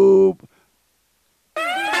up.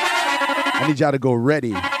 I need y'all to go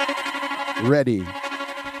ready. Ready.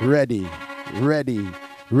 Ready. Ready.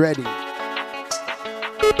 Ready.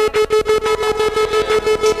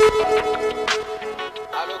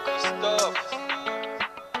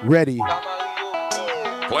 Ready.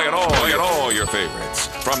 Playing all your favorites.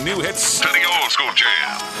 From new hits to the old school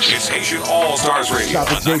jams. It's Haitian All Stars Radio Shout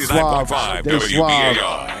out on to Jay Suave. 99.5 Jay Suave.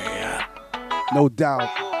 WBAI. No doubt.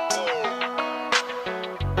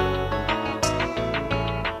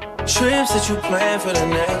 Trips that you plan for the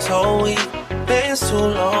next whole week. Bands too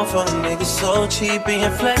long for a nigga so cheap. Being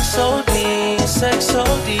flex OD, sex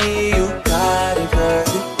OD. You got it, girl,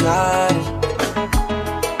 you got it.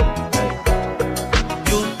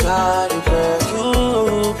 You got it, girl,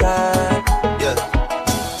 you got it. Yeah.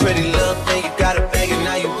 Pretty little thing, you got it banging,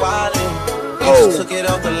 now you wildin'. You just took it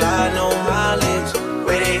off the line, no mileage.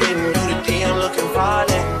 Way they hitting you, the DM looking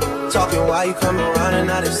violent. Talking while you come around and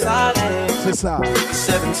not in silence.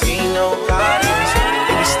 17, no guidance.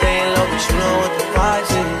 They be staying low, but you know what the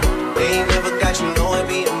price is. They ain't never got you know it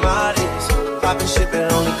being modest. Poppin' shit,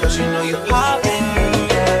 but only cause you know you poppin'.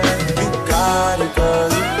 Yeah. You got it, girl,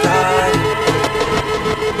 you got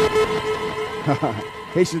it.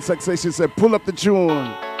 Haitian Sensation said, pull up the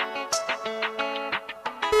tune.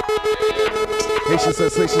 Haitian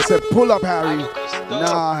Sensation said, pull up, Harry.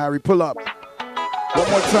 Nah, Harry, pull up. One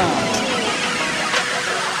more time.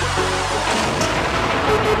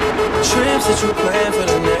 Trips that you plan for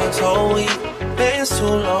the next whole week. Bands too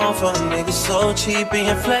long for a nigga so cheap.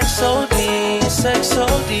 Being flex OD, sex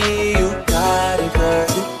OD. You got it, girl,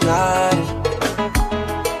 you got it.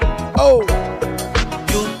 Oh,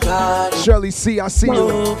 you got it. Shirley C, I see you.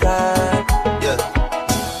 You got it. Yeah.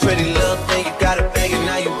 Pretty little thing, you got it banging,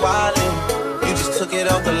 now you wildin'. You just took it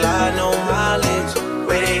off the line, no mileage.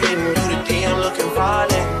 Way they hitting you, the DM looking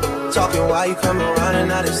violent. Talking while you come around and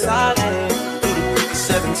not in silence.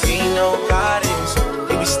 17, no guidance.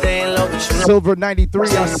 You be staying low, but you know. Silver 93,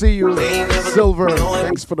 I see you. Silver,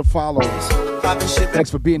 thanks for the follow. Thanks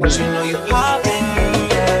for being here. You know you poppin',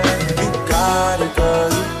 yeah. You got it, girl,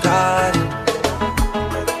 you got it.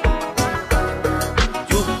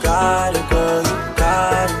 You got it, girl, you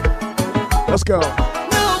got it. Let's go.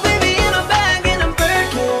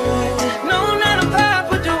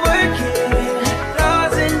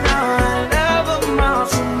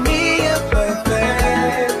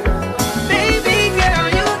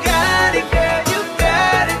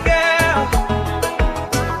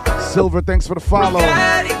 Silver, thanks for the follow.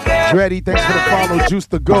 Dreddy, thanks for the follow. Juice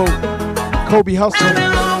the Go. Kobe Hustle.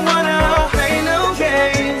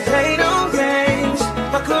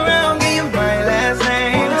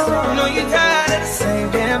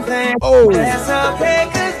 Oh.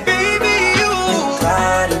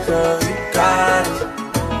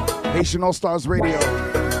 Haitian All Stars Radio.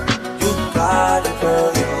 You got it, girl,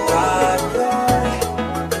 you got it.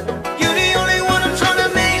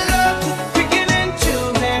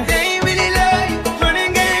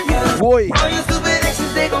 Boy. All your stupid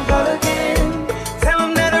exes, they gon' call again. Tell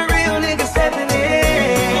them that a real nigga stepping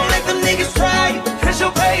in. Don't let them niggas try you, test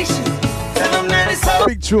your patience. Tell them that it's all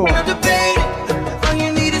big true. Not debated. All you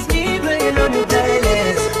need is me playing on your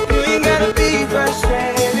playlist. You ain't gotta be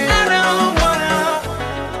frustrated. I don't wanna.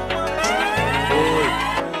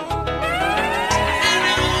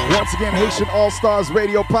 Once again, Haitian All Stars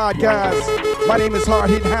Radio Podcast. My name is Hard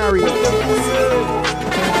Hitting Harry.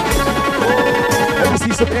 Let me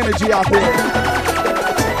see some energy out there.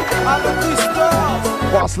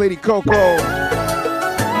 Boss Lady Coco.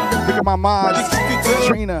 Pick up my mods.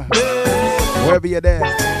 Trina. Wherever you're there.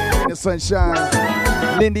 In the sunshine.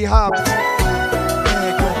 Lindy Hop.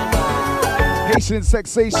 Haitian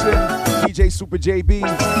Sensation. DJ Super JB.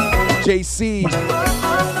 JC.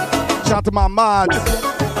 Shout out to my mods.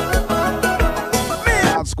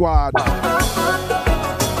 Mod Squad.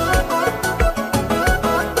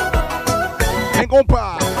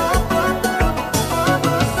 Compa.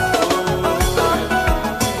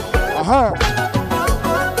 Ajá.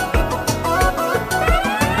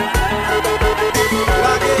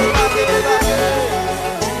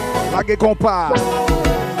 La que compa.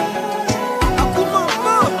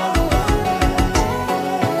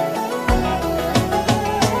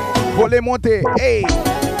 Voler monter. Hey.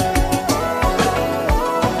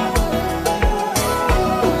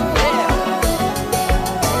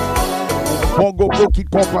 Bongo go kid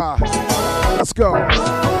compa. Let's go.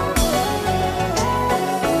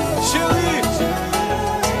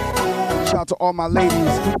 Shout out to all my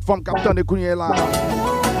ladies. From Captain de Kuniela.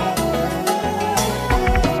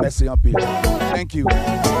 Merci un peu. Thank you.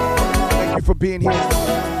 Thank you for being here.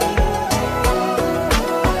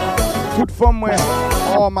 Toute femme, moi,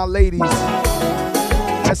 all my ladies.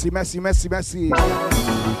 Merci, merci, merci, merci.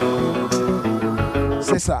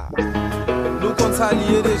 C'est ça. Nous comptons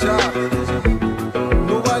s'allier déjà.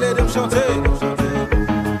 Nous allons aller chanter.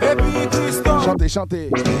 Et puis Tristan. Chantez,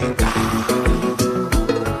 chantez.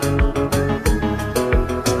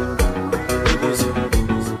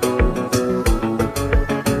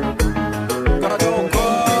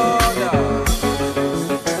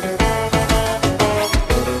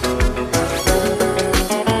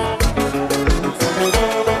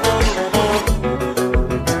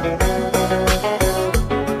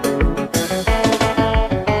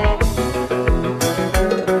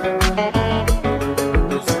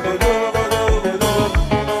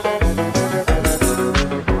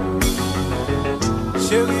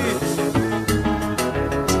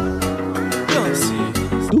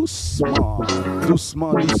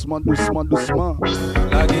 Doucement, doucement, doucement, doucement.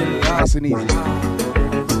 Nice and easy.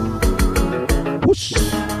 Whoosh.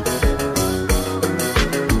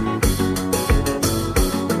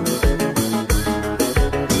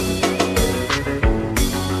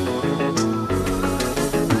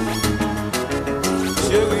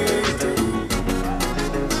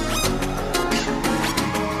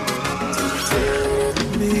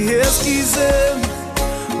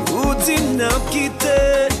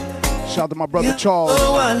 Shout out to my brother Charles.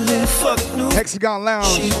 Hexagon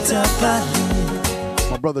Lounge.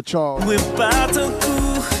 My brother Charles.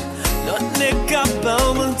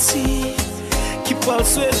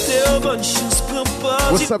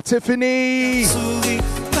 What's up, Tiffany? I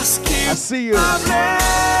see you.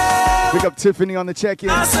 Big up Tiffany on the check-in.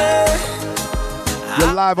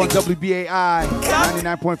 You're live on WBAI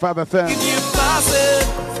 99.5 FM.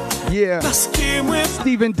 Yeah.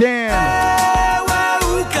 Stephen Dan.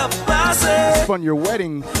 It's fun, your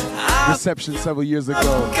wedding reception several years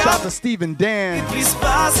ago. Shout out to Stephen Dan, one of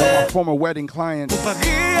my former wedding clients. I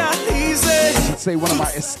should say one of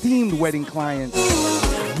my esteemed wedding clients.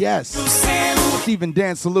 Yes. Stephen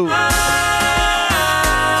Dan, salute.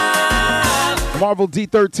 Marvel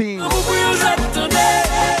D13.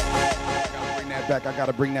 I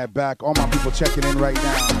gotta bring that back. All my people checking in right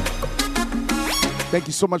now. Thank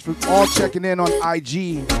you so much for all checking in on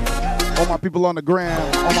IG. All my people on the gram,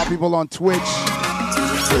 all my people on Twitch.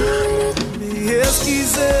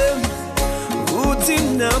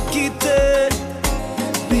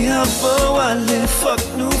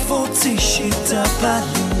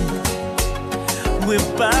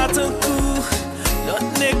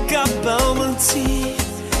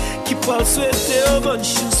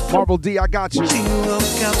 Marvel D, I got you.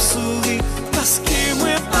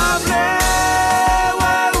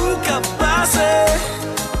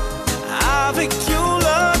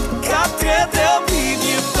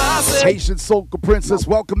 Haitian Soca Princess,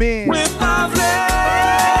 welcome in.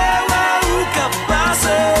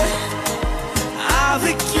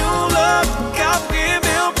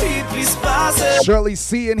 Shirley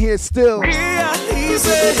C in here still.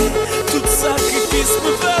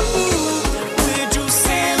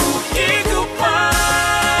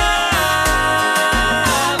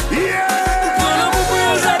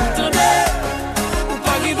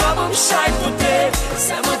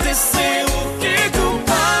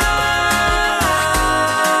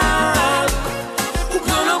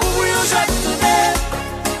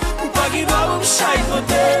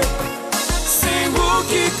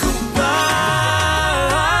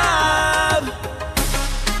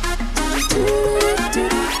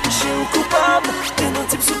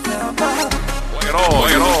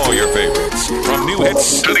 Play all your favorites. From new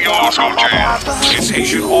hits to the old school jams. It's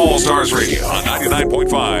Haitian All Stars Radio on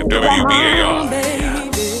 99.5 WBAR.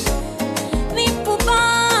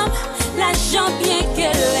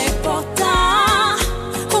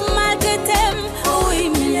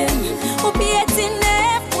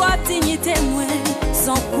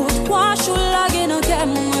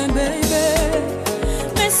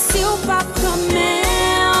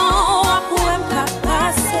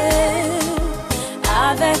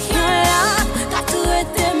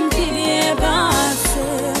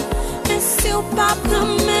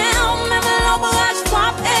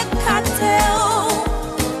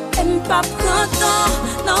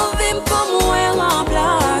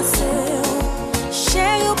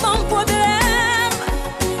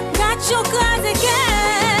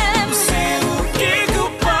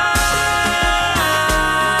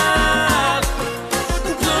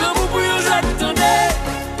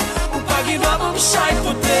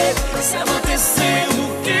 C'est mon dessin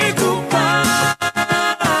ou qui coupe.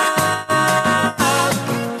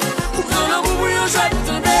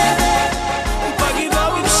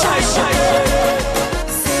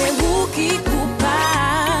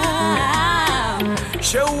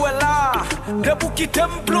 marché où est là, de pour qui t'aime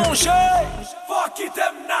plonger, faut qui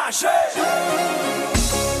t'aime nager.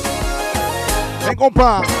 Ain't gon'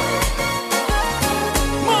 pop.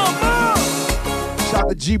 Shout out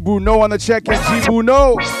to G Bruno on the check-in. G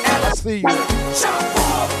Bruno, I see you.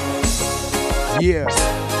 Yeah.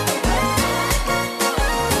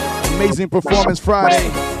 Amazing performance Friday.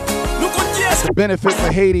 The benefit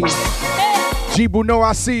for Haiti. G Bruno,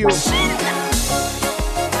 I see you.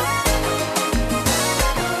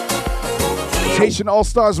 Haitian All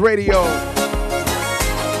Stars Radio.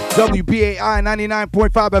 WBAI 99.5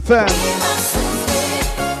 FM.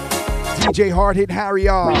 DJ Hard Hit Harry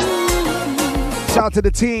R. Shout out to the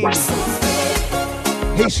team.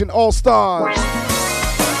 Haitian All Stars.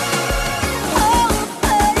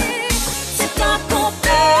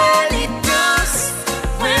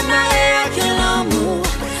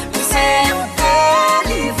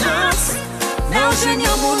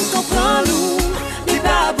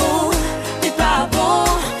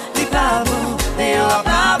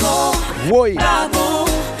 Boy.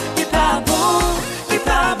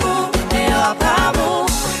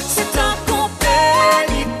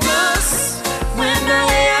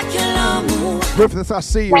 Griffiths, I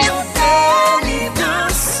see you.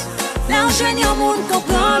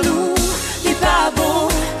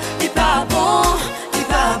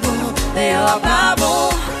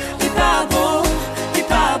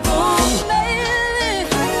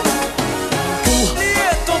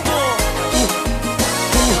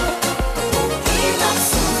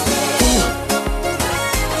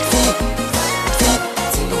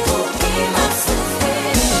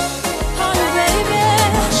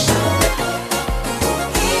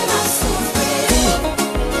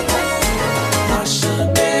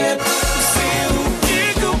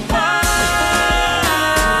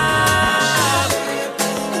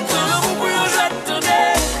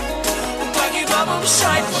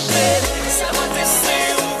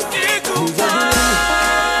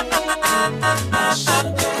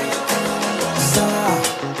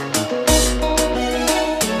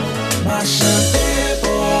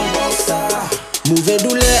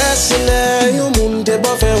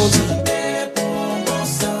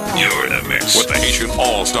 You're in the mix with the Haitian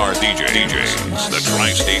All-Star DJs, the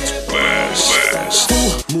Tri-States Best.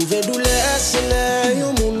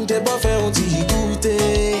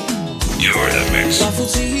 You're in the mix.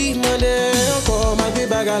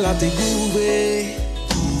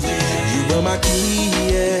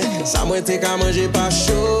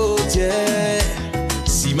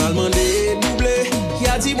 Si mal mandé doublé, qui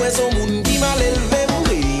a dit moi son moun qui m'a élevé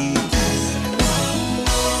mourir.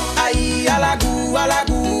 Aïe à la goût, à la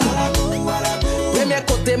goût, premier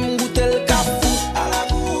côté m'goûte le cafou. À la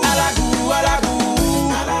goût, à la goût, à la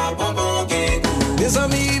goût, à la bonbon qui goût. Mes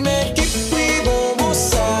amis m'équipent puis bonbon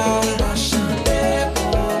ça.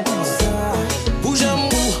 Bouge un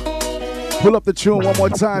mou. Pull up the tune one more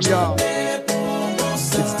time, y'all.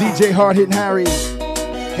 It's DJ Hard Hitting Harry.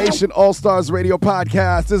 Haitian All Stars Radio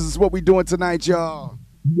Podcast. This is what we doing tonight, y'all.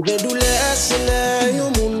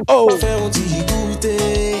 Oh,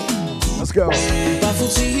 let's go.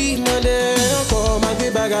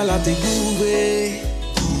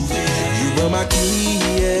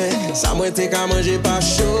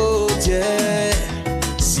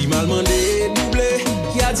 Si mal mandé doublé,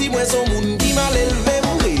 qui a dit moi son moun qui m'a élevé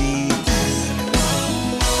mourir.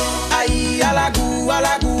 Aïe à la goût, à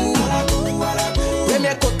la goût.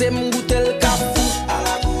 Premier côté m'goûte le cafou. À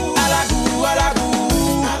la goût, à la goût, à la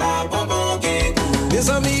goût, à la bonbon qui goût. Mes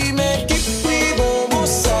amis m'équipent puis bonbon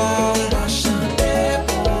ça.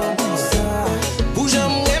 Bouge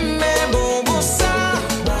m'aimé bonbon ça.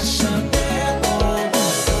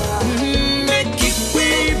 M'équipent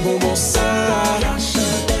puis bonbon ça.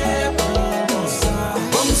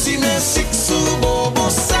 Comme si mes six sous bonbon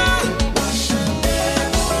ça.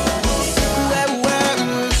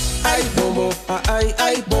 Aïe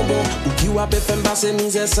aïe bonbon, ou qui ou a fait passer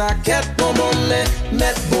misère ça quête bonbon, mais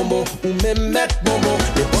met bonbon, ou même met bonbon,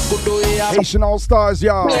 les potes et à Haitian All Stars,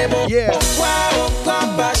 y'all. Yeah. Pourquoi au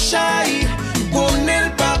cabachai, connaît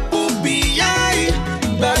le pas pour biaï,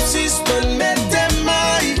 Baptiste mette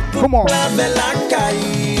maille, Come on. la belle la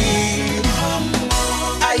caille.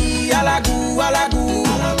 Aïe à la goût, à la goût,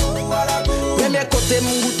 premier côté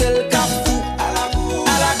m'goûte le cafou, à la goût, à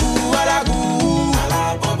la goût, à la goût, à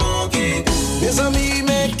la bonbon qui goût. Mes amis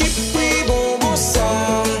m'équipent puis bonbon ça.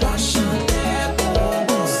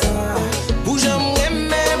 Bouge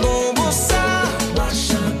m'aimé bonbon ça.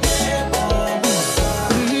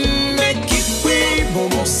 M'équipent puis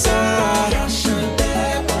bonbon ça.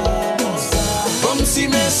 Comme si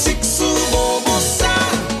mes six sous bonbon ça.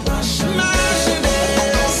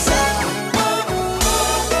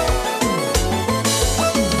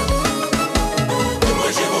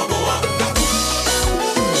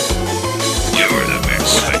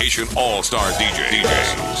 All-Stars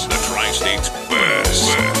DJs, the Tri-State's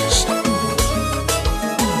best.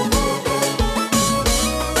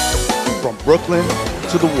 From Brooklyn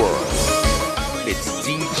to the world, it's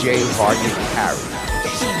DJ Hardin Harry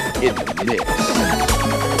in the mix.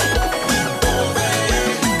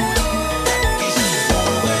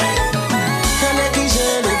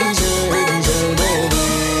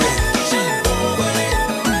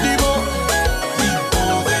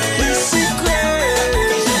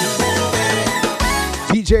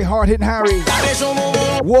 DJ Hard Hitting Harry.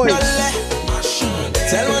 Woy.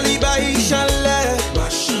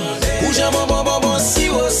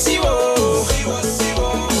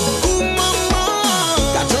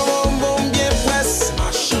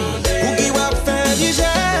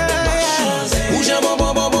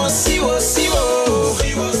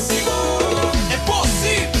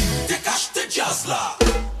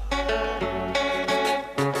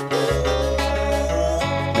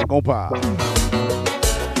 Compa.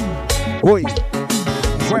 Oi.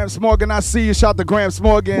 Gramps Morgan, I see you. Shout to Gramps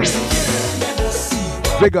Morgan.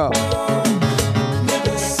 Big up.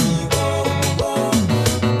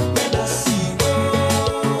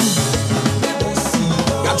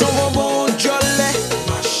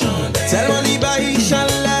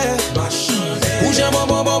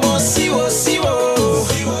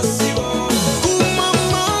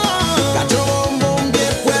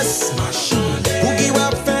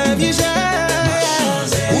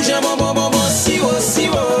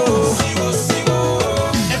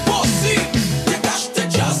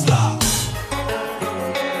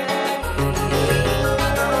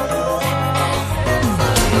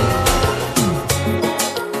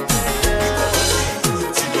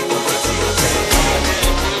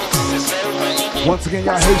 Once again,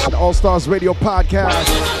 y'all Haitian All-Stars Radio Podcast.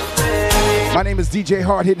 My name is DJ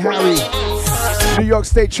Hard Hitting Harry. New York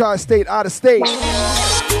State, Tri-State, out of state.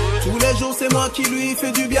 Tous les jours, c'est moi qui lui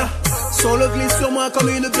fais du bien. Son le glisse sur moi comme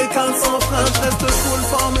une bécane sans frein. Reste full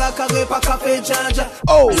forme, la carré, pas café, djadja.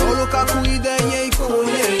 Oh! Yo, le kakouille dernier, il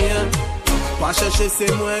connaît rien. Pas chercher,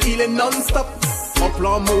 c'est moi, il est non-stop. En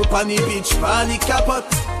plan mot, pani bitch, pani capote.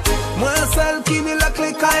 Moi seul qui met la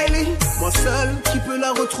clé Kylie. Moi seul qui peut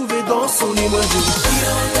la retrouver dans son lit. Moi je dis she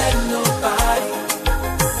don't let nobody.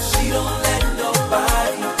 She don't let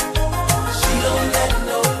nobody. She don't let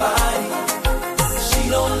nobody. She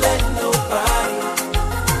don't let nobody.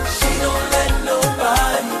 She don't let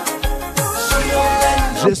nobody. She don't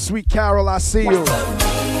let nobody. Just Sweet Carol, I see you.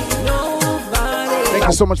 Thank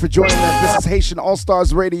you so much for joining us. This is Haitian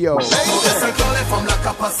All-Stars Radio.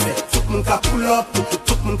 Tout mon cas pull up,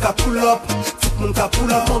 tout mon cas pull up, tout mon cas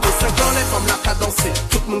pull up. Mon de 5 ans, les femmes la cadencer.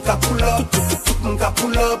 Tout mon cas pull up, tout mon cas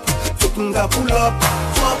pull up, tout mon cas pull up.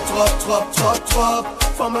 Trop.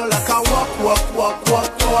 Femme la ca walk.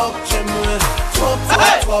 J'aime moins. Trop.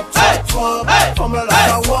 Femme la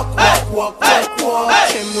ca walk.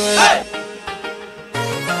 J'aime moins.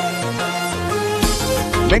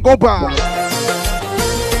 Mais compa.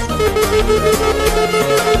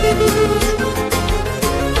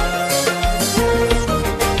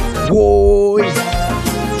 Boy.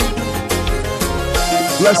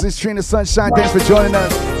 Blessings, Trina Sunshine. Thanks for joining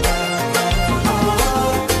us.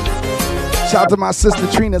 Shout out to my sister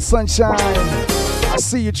Trina Sunshine. I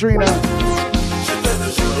see you, Trina.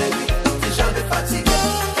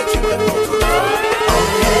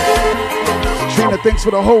 Trina, thanks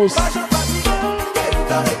for the host.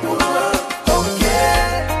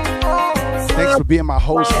 Thanks for being my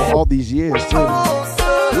host for all these years, too.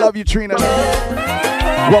 Love you, Trina.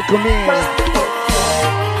 Welcome in.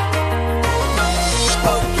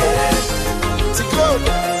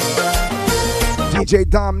 DJ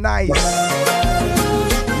Dom Nice.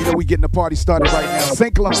 You know we getting the party started right now.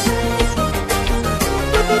 St. Cloud.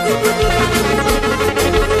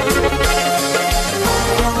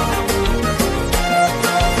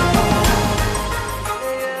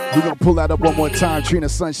 We're gonna pull that up one more time. Trina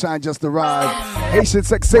Sunshine just arrived. Haitian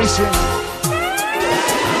Sexation.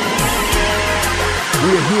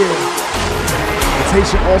 We're here. It's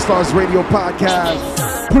Haitian All-Stars Radio Podcast.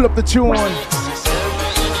 Pull up the tune.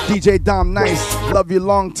 DJ Dom Nice. Love you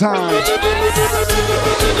long time.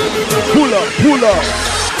 Pull up.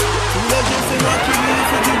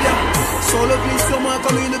 Son le glisse sur moi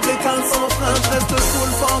comme une bécane sans frein. Reste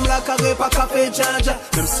full forme, la carré, pas café, djadja.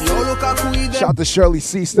 Même si on le kakouille Shout out to Shirley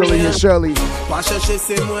C. Still in here, Shirley. Pas chercher,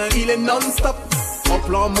 c'est moi, il est non-stop. En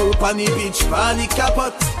plan mot, pani bitch, pani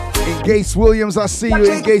capote. In Gates Williams, I see you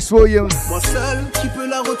in Gates Williams. Moi seul qui peut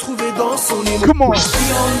la retrouver dans son lit. Come on. She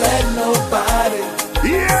don't let nobody.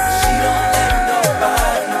 Yeah. She don't let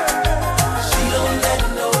nobody. She don't let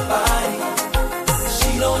nobody.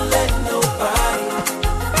 She don't let nobody.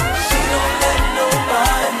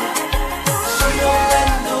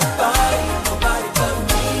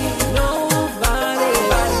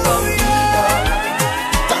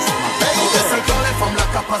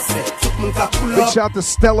 Big shout out to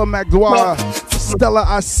Stella McDwyer. Stella,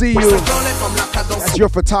 I see you. That's your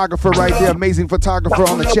photographer right there. Amazing photographer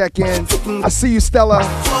on the check-in. I see you, Stella.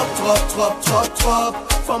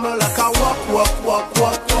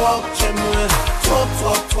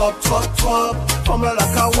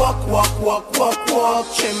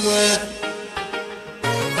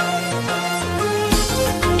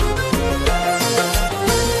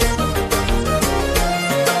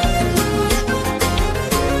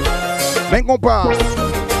 Ven, compa.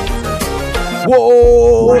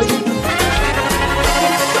 Whoa.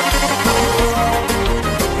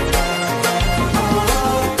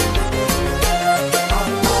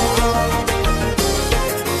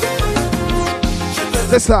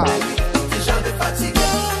 C'est ça.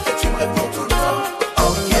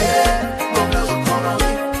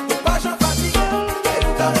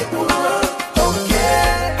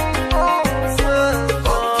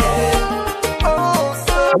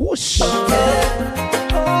 Whoosh.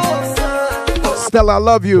 Stella, I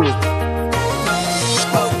love you.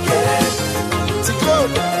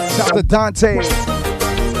 Shout out to Dante.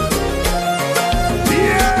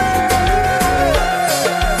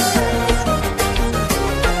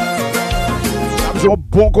 Un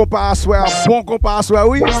bon compas à soir,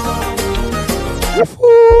 oui. Hey,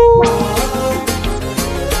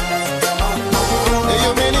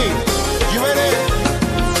 yo, Manny, you ready?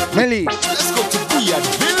 Manny. Let's go to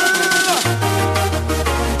Bouillardville.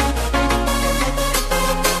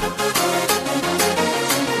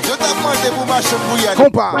 Je t'ai demandé pour marcher Bouillardville.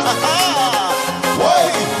 Compas. Oui,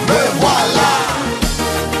 me voilà.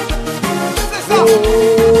 C'est ça. Oui.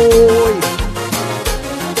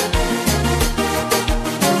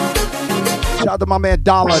 Shout out to my man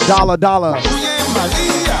Dollar.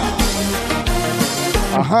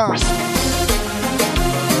 Uh-huh.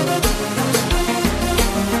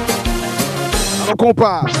 Alors,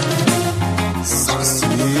 compas.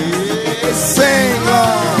 Sing.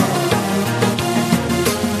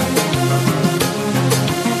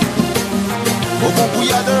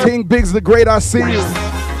 King Biggs the Great, I see you.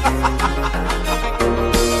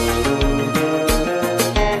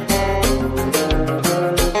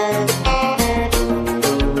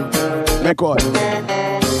 God.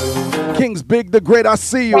 King's Big the Great, I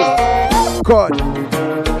see you. God.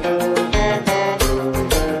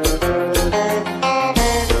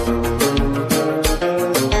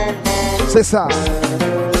 C'est ça.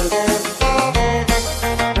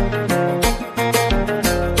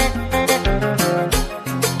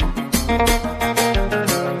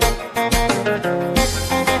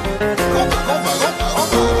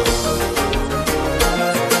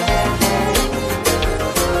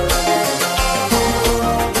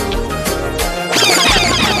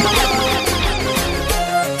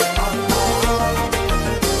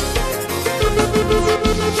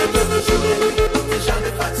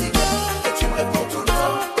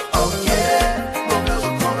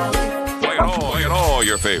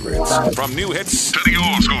 From new hits to the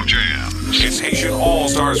old school jams, it's Haitian All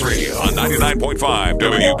Stars Radio on 99.5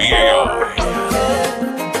 WBAI.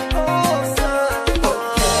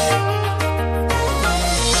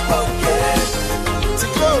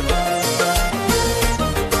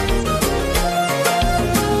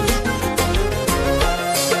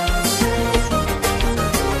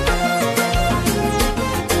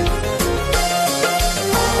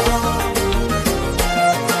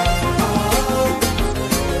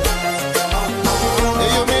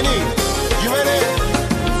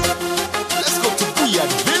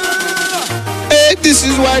 This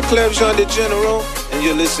is Wyclef Jean the General, and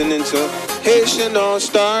you're listening to Haitian All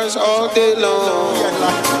Stars all day long.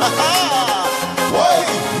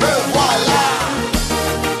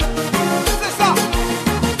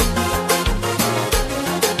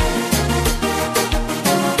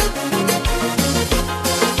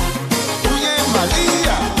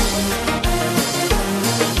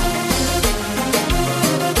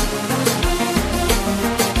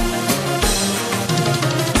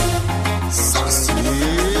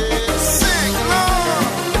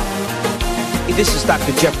 This is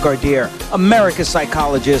Dr. Jeff Gardier, America's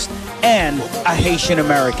psychologist and a Haitian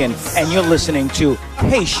American, and you're listening to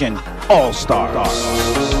Haitian All Stars.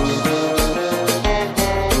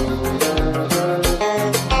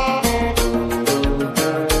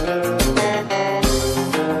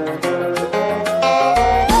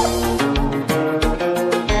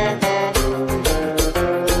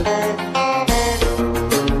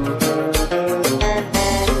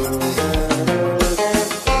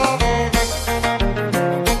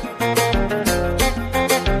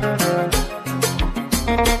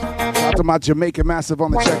 My Jamaica massive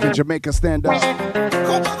on the check in Jamaica, stand up.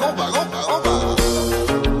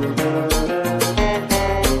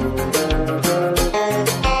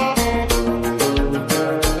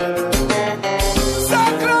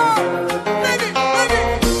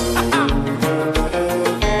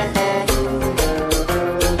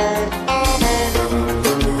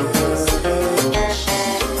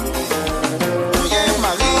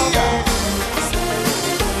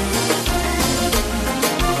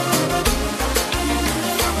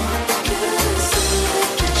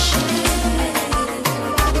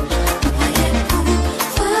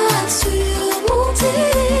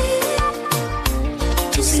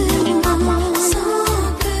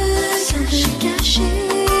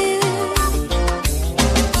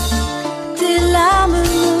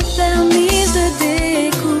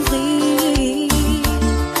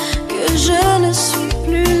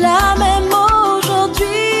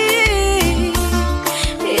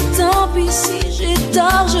 Si j'ai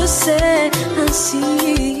tort, je sais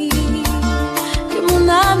ainsi que mon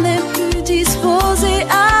âme n'est plus disposée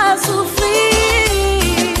à souffrir.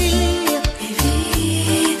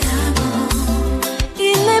 Évidemment,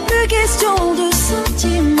 il n'est plus question de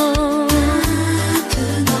sentiments.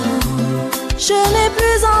 Maintenant, je n'ai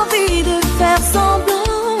plus envie de faire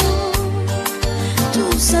semblant,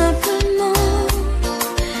 tout simplement.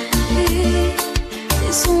 Et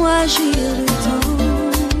laissons agir le temps.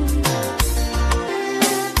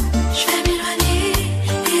 Je vais m'éloigner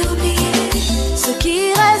et oublier ce qui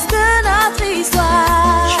reste de notre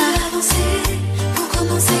histoire. Je vais avancer pour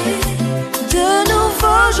commencer de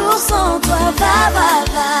nouveaux jours sans toi. Va, va,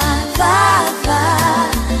 va, va, va.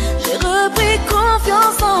 J'ai repris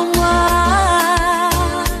confiance en moi.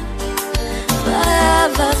 Va,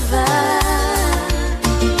 va, va.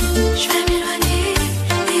 Je vais m'éloigner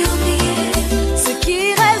et oublier ce qui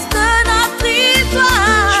reste de notre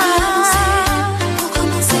histoire. Je vais avancer pour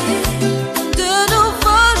commencer de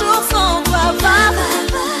nouveaux jours sans toi. Va, va,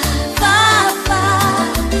 va, va, va.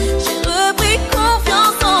 J'ai repris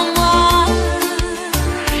confiance en moi.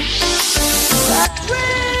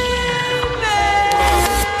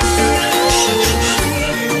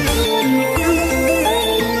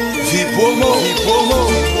 Vipomo, Vipomo.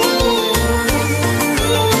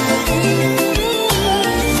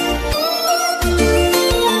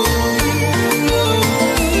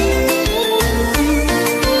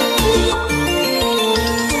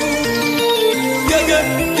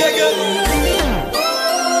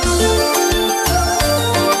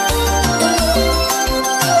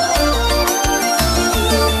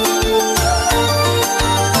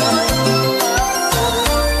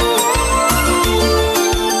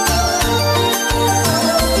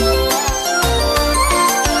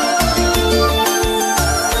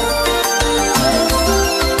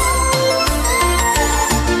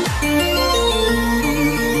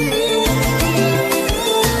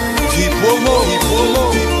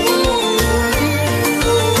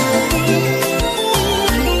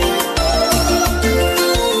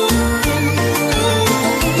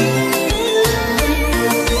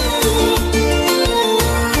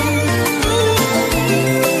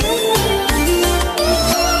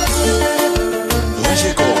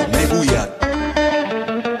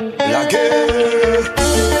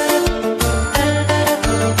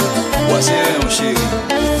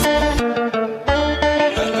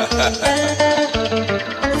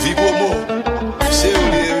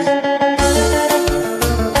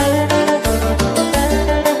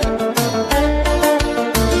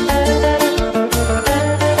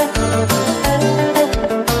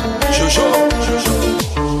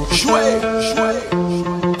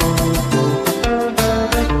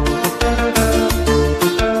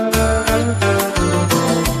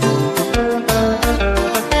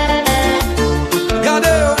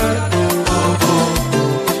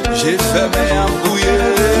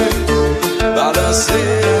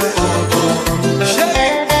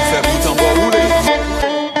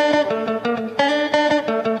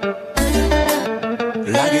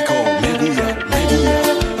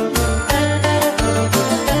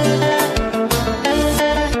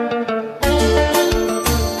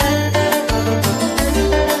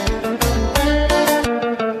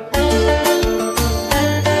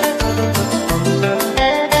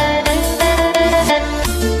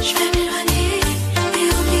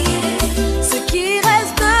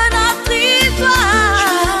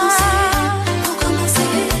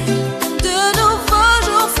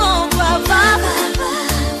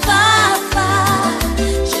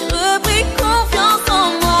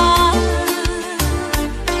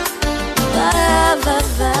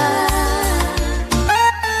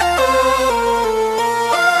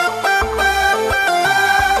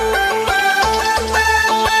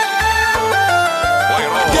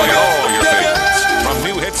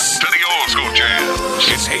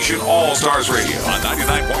 Stars Radio on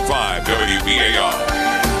 99.5 WBAR.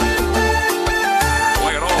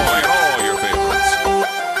 Play it all your favorites.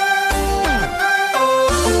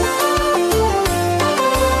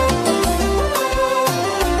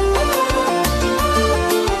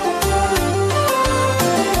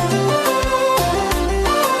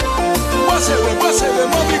 Pásele,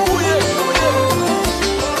 mami, cuye.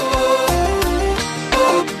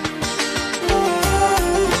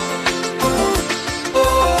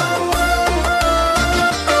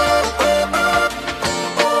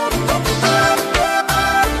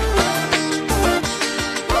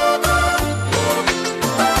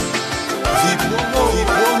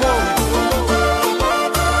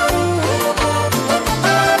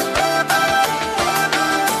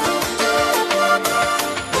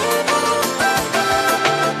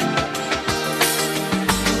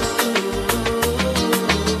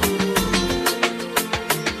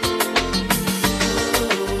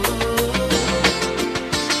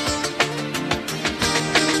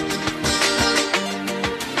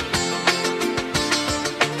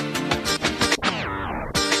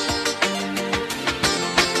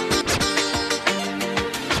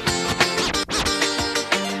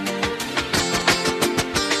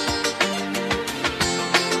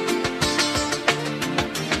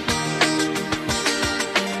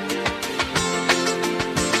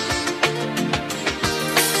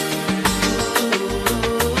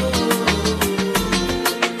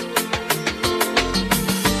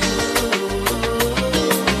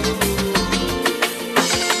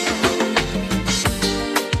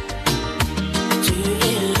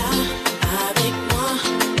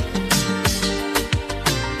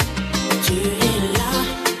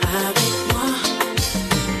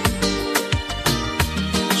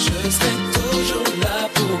 toujours là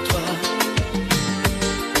pour toi.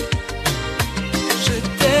 Je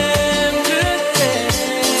t'aime, je t'aime.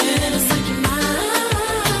 Tu es le seul qui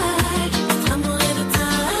m'aille. Notre amour est de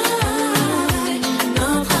taille.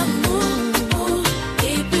 Notre amour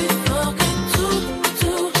est plus fort que tout,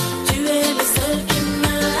 tout. Tu es le seul qui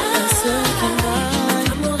m'aille. Le seul qui m'aille.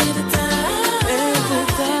 Notre amour est de taille.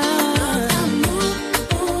 Notre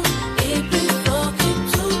amour est plus fort que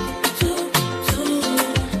tout, tout, tout.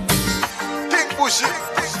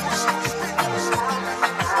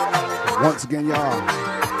 Once again, y'all,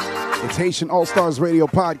 it's Haitian All Stars Radio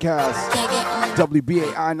Podcast,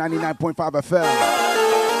 WBAI 99.5 FM.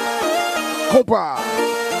 Compa.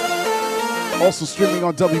 Also streaming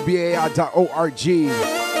on WBAI.org,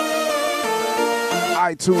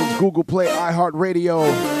 iTunes, Google Play, iHeartRadio.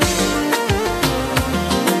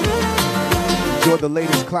 Enjoy the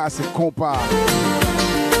latest classic Compa.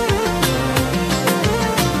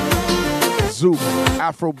 Zouk,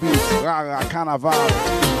 Afrobeats, Rara, Carnaval,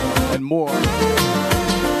 and more.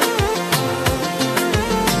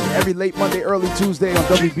 Every late Monday, early Tuesday on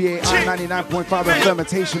WBAI 99.5 FM,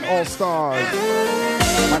 it's Haitian All Stars.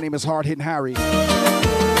 My name is Hard Hitting Harry.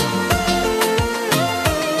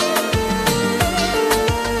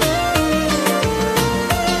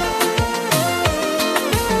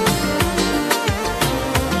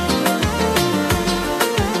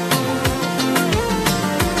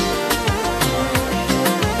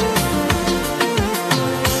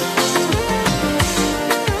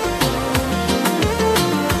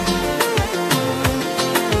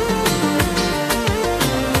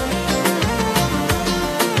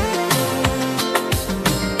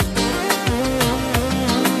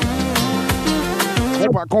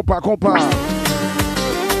 Compa.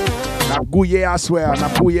 Now Gouye, I swear. Now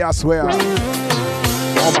Gouye, I swear.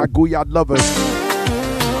 All my Gouyad lovers.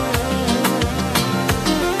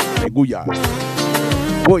 Hey, Gouyad.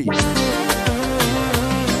 Boy.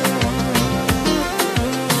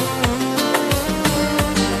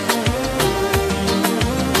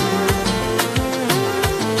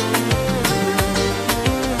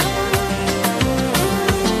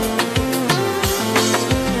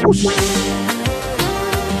 Whoosh.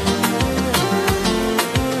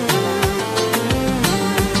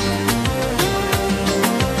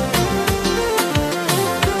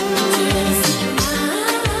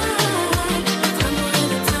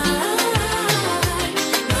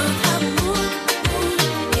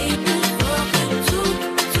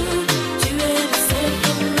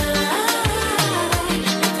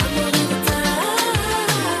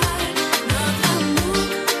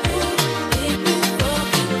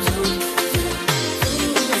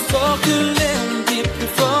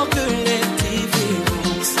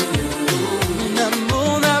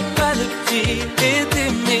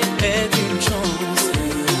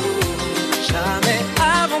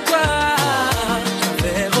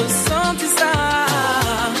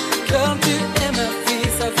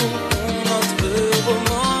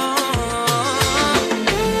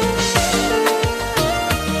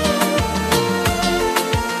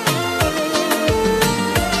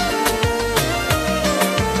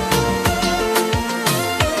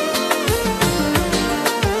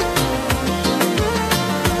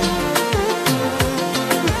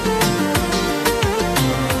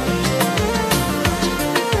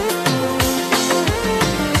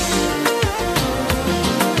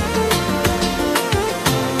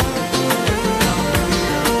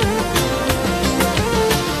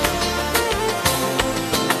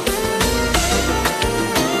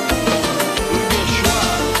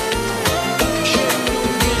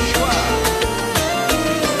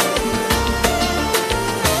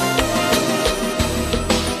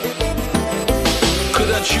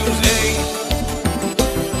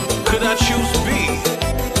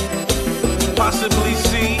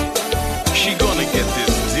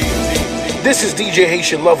 This is DJ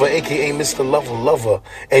Haitian Lover, aka Mr. Lover,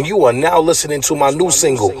 and you are now listening to my new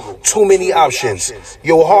single, Too Many Options.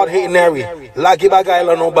 Yo, Hard Hitting Harry, Laki Bagay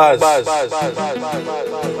La No Baz.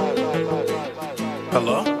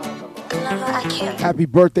 Hello? Happy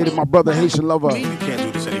birthday to my brother Haitian Lover. You can't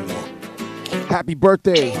do this anymore. Happy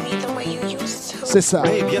birthday, Sissa.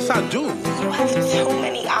 Babe, yes I do. You have so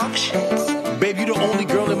many options. Babe, you're the only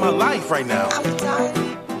girl in my life right now. I'm done.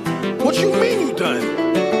 What you mean you done?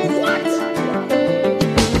 What?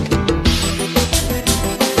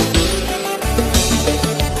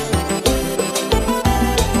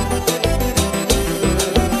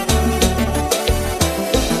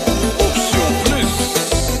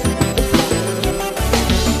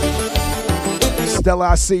 Stella,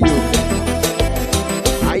 I see you.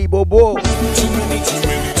 Aye, Bobo.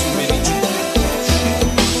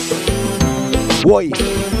 Boy.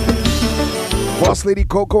 Boss Lady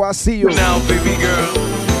Coco, I see you. Now, baby girl.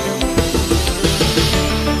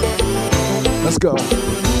 Let's go.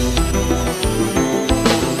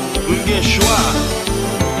 M'gen choix.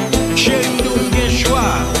 Chérie, m'gen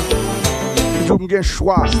choix. M'gen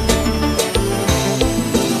choix.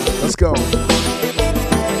 Let's go.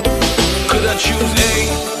 Could I choose A?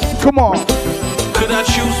 Come on. Could I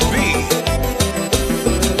choose B?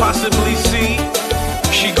 Possibly C?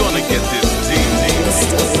 She gonna get this D.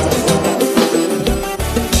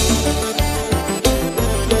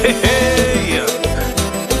 Hey, hey.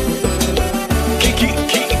 Kiki,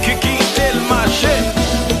 tel marché.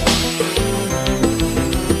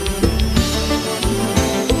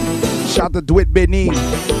 Shout to Dwight Benny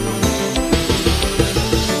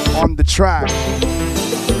on the track.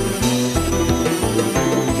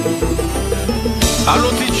 Allô,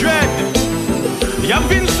 T-Dread. Y'a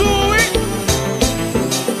vin sou, oui?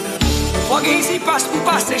 Faut que ici passe pour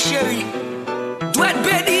passer, chérie. Dwight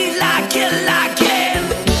Benny, laquelle.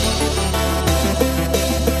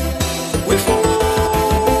 Oui, faut.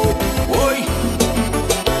 Oui.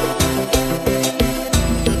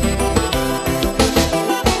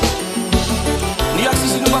 Ni a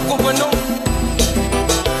si nous pas comprendre, non?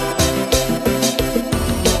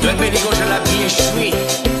 Dwight Benny, gauche à la bien chouée.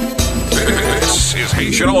 This is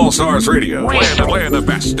Haitian All Stars Radio, playing the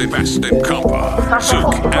best in compa,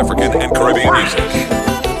 Zouk, African, and Caribbean music.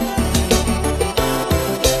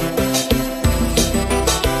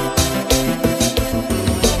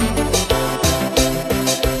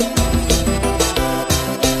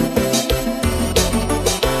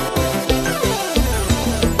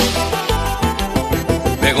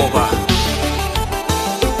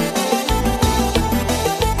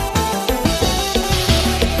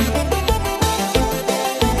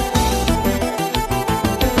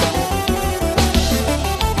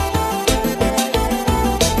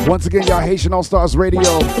 Once again, y'all, Haitian All Stars Radio,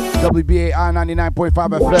 WBAI 99.5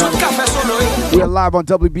 FM. We are live on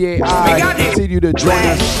WBAI. Continue to join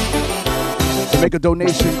us. To make a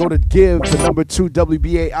donation, go to give the number 2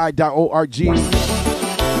 WBAI.org.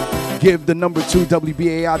 Give the number 2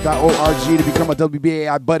 WBAI.org to become a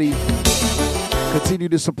WBAI buddy. Continue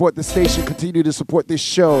to support the station. Continue to support this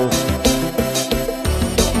show.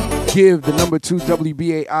 Give the number 2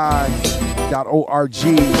 WBAI.org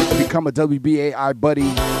to become a WBAI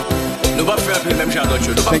buddy.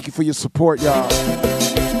 Thank you for your support, y'all.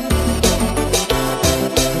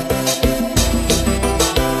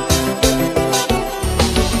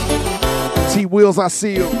 T Wheels, I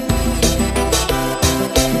see you.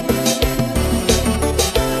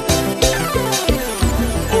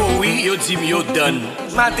 Oh oui, yo dit yo donne.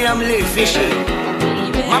 Matin am levé chérie.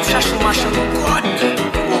 M'a cherché machin code.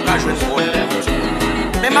 Pour ka jouer folle.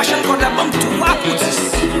 Mais machin code la bombe 3 pour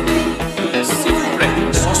 10. S'il vous plaît,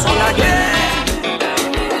 son la guerre.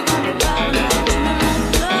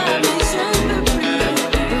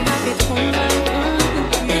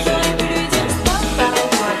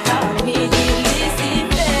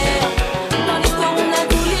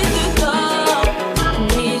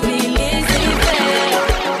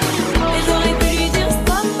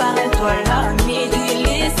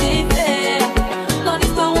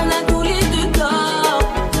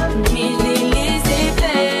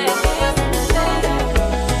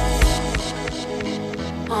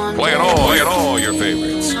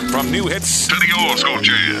 New hits to the old school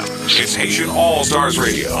jams. It's Haitian All Stars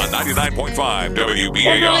Radio on 99.5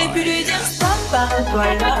 WBAI. J'aurais pu lui dire stop, arrête-toi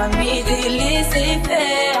là, mais j'ai laissé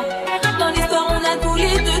faire. Dans l'histoire, on a tous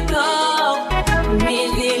les deux tort, mais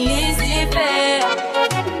j'ai laissé faire.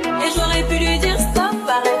 Et j'aurais pu lui dire stop,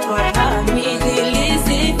 arrête-toi là, mais j'ai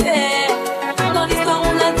laissé faire. Dans l'histoire,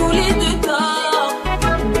 on a tous les deux tort,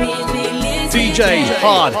 mais j'ai laissé faire. DJ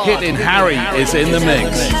Hard Hitting Harry is in the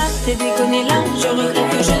mix. T'es déconné là, je regrette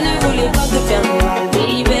que je ne voulais pas te faire mal,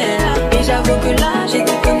 baby. Et j'avoue que là, j'ai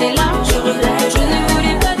déconné là, je regrette que je ne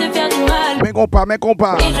voulais pas te faire du mal. Mais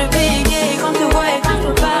compas. Et je bégayais quand te vois et quand je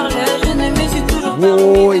te parle, je ne me suis toujours pas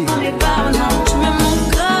remis dans les barres, non. Tu me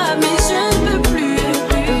manques grave, mais je ne peux plus.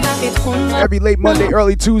 T'as fait trop mal. Every late Monday,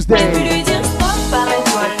 early Tuesday. J'aurais pu lui dire stop,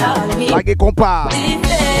 arrête-toi là, mais like it, compas.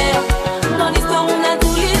 dans l'histoire, on a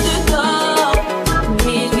tous les deux tort,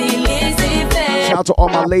 mais je l'ai laissé faire. Shout out to all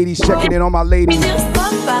my ladies, checking in on my ladies.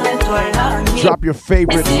 Drop your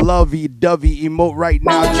favorite lovey-dovey emote right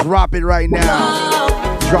now. Drop it right now.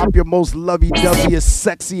 Drop your most lovey-dovey,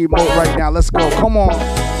 sexy emote right now. Let's go. Come on.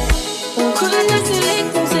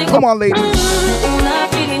 Come on, ladies.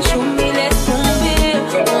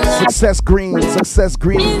 Success green,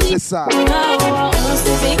 this side.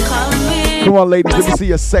 Come on, ladies. Let me see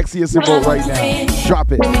your sexiest emote right now.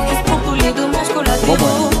 Drop it.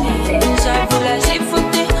 beau, j'avoue là j'ai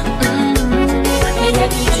fauté. Mais y'a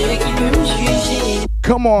que Dieu qui peut me juger.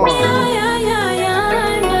 Come on.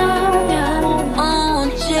 Oh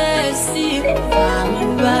Jessie,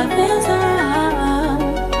 femme pas besoin.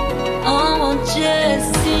 Oh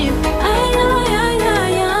Jessie,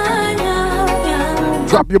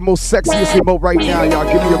 Drop your most sexiest emote right now, y'all.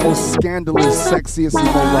 Give me your most scandalous, sexiest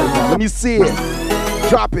emote right now. Let me see it.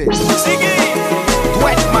 Drop it.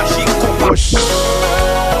 Push.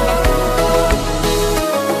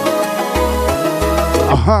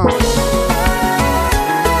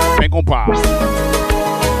 Ben compas.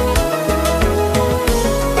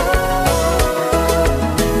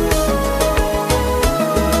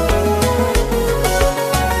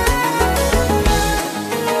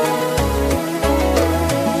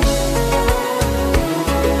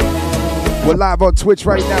 We're live on Twitch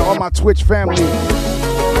right now, all my Twitch family.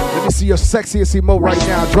 Let me see your sexiest emote right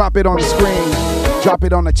now. Drop it on the screen. Drop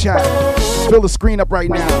it on the chat. Fill the screen up right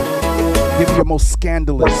now. Give me your most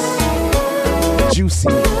scandalous, juicy,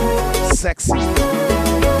 sexy,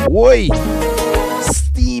 boy,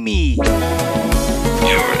 steamy. You're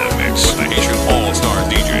in the mix. The Haitian All-Star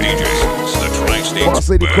DJs. The Tri-States Boss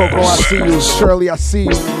Lady Coco, I see you. Shirley, I see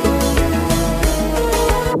you.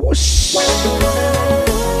 Whoosh.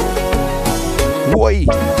 Boy.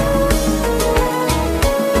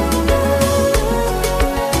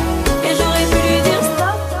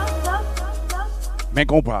 Men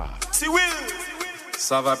compas.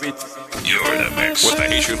 Ça va vite. You're in the mix with the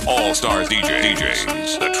Haitian All-Stars DJs.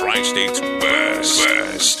 The Tri-States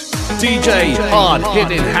best. DJ Hard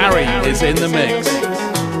Hitting Harry is in the mix.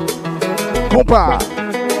 Compas.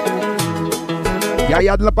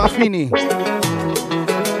 Yaya de la pas fini.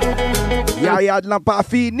 Yaya de la pas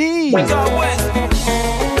fini.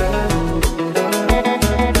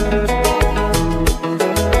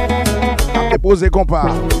 Déposé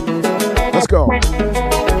compas. Let's go.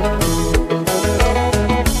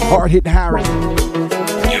 Hard Hitting Harry.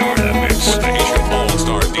 You're in the mix. The Haitian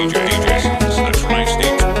All-Star DJs. The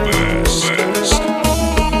Tri-States best.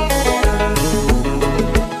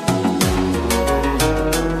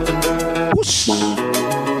 Whoosh.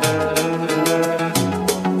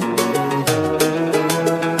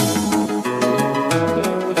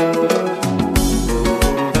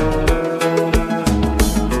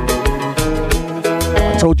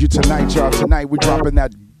 I told you tonight, y'all. Tonight we're dropping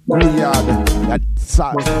that grillade, that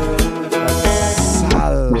sal,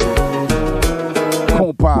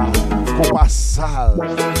 compa sal. You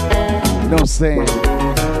know what I'm saying?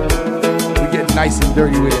 We're getting nice and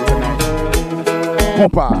dirty with it tonight.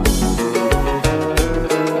 Compa.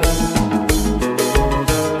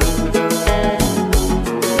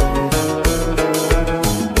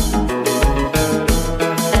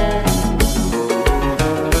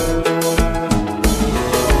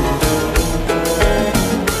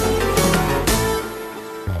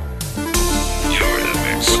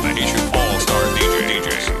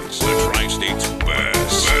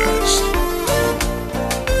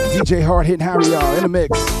 DJ Hard Hitting Harry, y'all, in the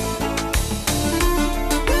mix.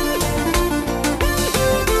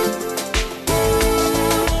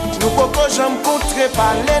 Nous pouvons jamais contrer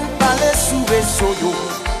parler, parler sous vaisseau yo.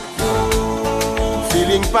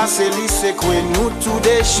 Feeling passé lycée quoi nous tous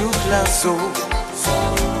des choux lasso.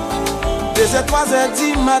 2h-3h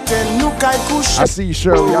du matin nous caille coucher. I see you,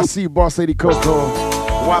 Shirley. I see you, Boss Lady Coco.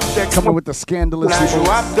 Coming with the scandalous emotes.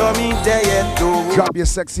 Drop your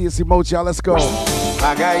sexiest emote, y'all. Let's go.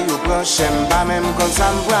 Shout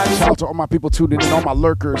out to all my people tuning in, all my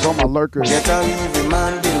lurkers, all my lurkers.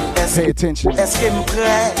 Pay attention. Let's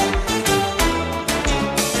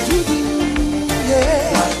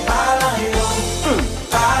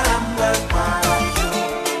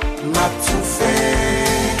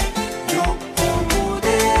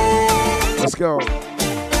go.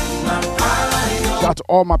 Shout out to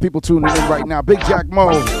all my people tuning in right now. Big Jack Mo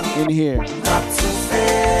in here.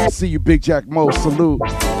 I see you, Big Jack Mo. Salute.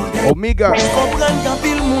 Omega.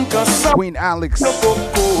 Queen Alex.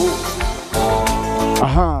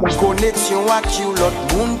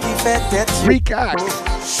 Recap.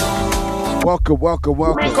 Welcome, welcome,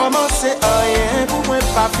 welcome.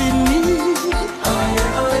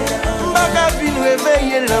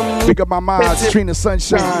 Big up my mods, Trina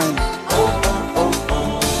Sunshine.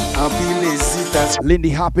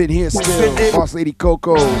 Lindy hop in here still. Boss Lady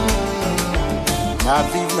Coco.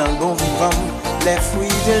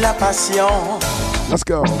 Let's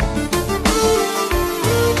go.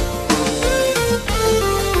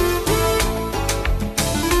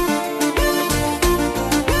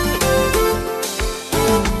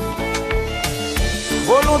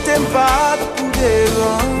 Volonté pas pour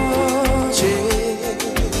déranger.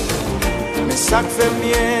 ça fait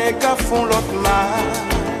bien qu'à fond l'autre mal.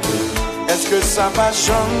 Est-ce que ça va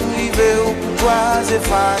jamais arriver ou toi c'est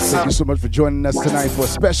face? Thank you so much for joining us tonight for a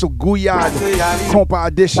special Guyad Compa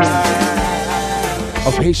edition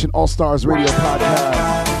of Haitian All-Stars Radio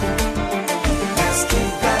Podcast.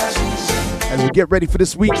 As we get ready for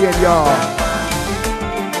this weekend, y'all,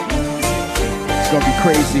 it's gonna be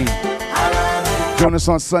crazy. Join us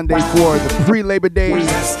on Sunday for the pre-Labor Day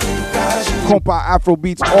Compa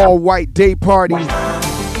Afrobeats all-white day party.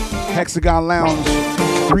 Hexagon Lounge,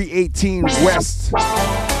 318 West,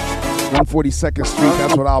 142nd Street.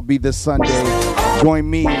 That's what I'll be this Sunday. Join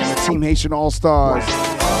me and the Team Haitian All-Stars.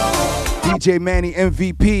 DJ Manny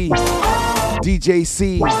MVP, DJ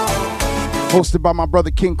C, hosted by my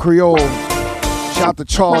brother King Creole. Shout out to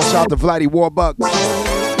Charles, shout out to Vladdy Warbucks,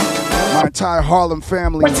 my entire Harlem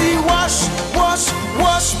family.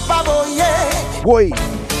 Wash, babo, yeah. Boy.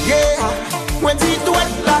 Yeah. When di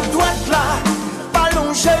douette la,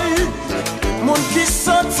 ballonge. Moun ki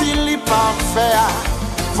senti li parfait.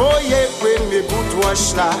 Voye prene bout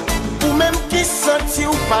wash la. Ou même qui senti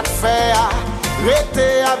ou pas de faire.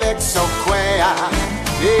 Rete avec son coin.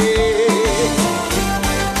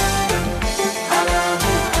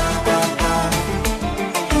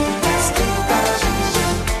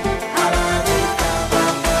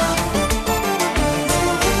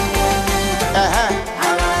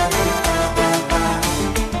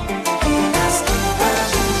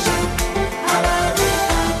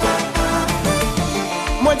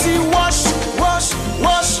 Moi dis wash,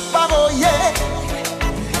 babo, yeah.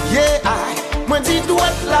 Yeah, moi dis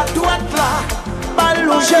droite là,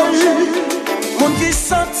 ballonge. Moun qui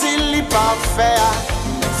senti li parfait.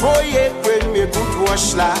 Voye premier bout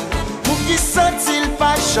wash là. Moun qui senti li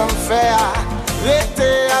pas jamais faire. Rete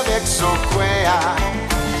avec son coin.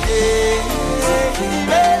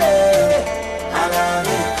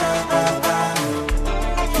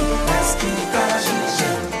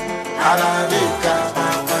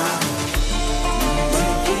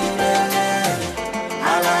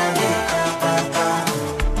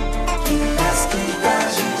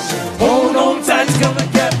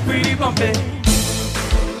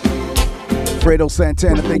 Fredo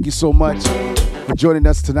Santana, thank you so much for joining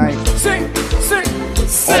us tonight.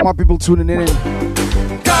 All my people tuning in.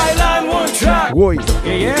 Skyline one track. Boy.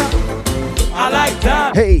 Yeah. I like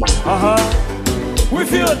that. Hey. We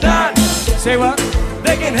feel that. Say what?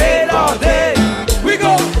 They can hate all day. We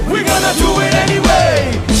gonna do it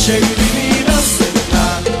anyway.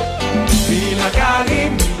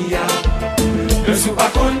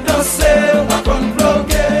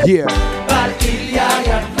 Yeah.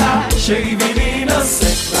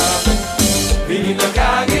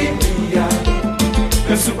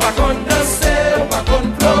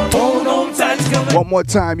 One more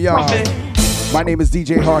time, y'all. My name is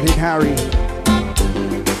DJ Hard Hit Harry.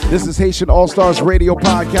 This is Haitian All-Stars Radio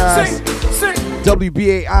Podcast.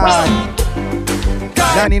 WBAI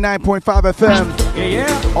 99.5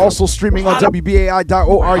 FM. Also streaming on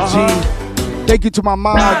WBAI.org. Thank you to my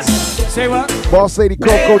mods. Say what? Boss Lady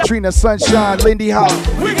Coco, Trina Sunshine, Lindy Hop,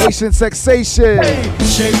 Haitian Sexation.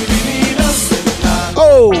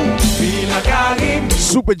 Oh!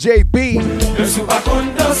 Super JB.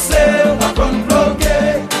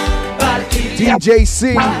 DJ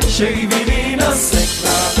C.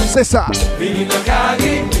 C'est ça. She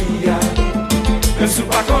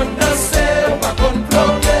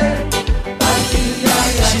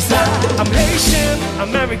said, I'm Haitian,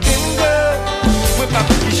 American girl. With my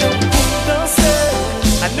position,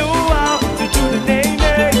 I knew how to do the day.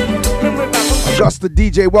 Just the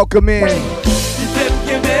DJ, welcome in.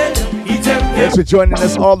 Thanks for joining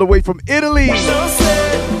us all the way from Italy.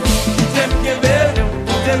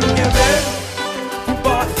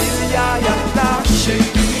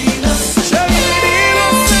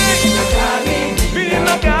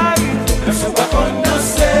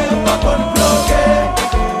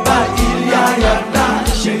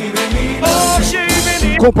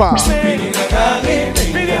 Compa.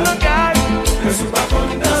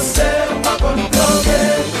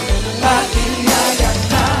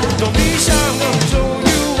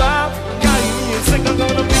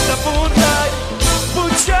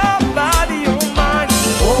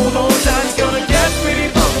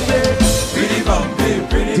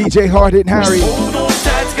 DJ Hard Hit Harry.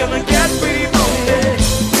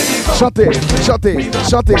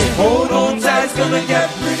 Chantez. Hold on tight, it's gonna get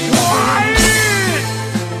pretty wild.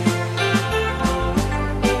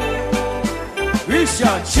 We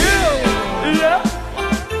shall chill. Yeah.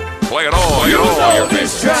 Play it all your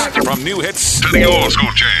favorites. From new hits to the old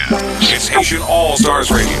school jam. It's Haitian All-Stars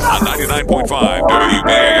Radio on 99.5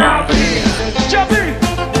 WBAI. Jump in.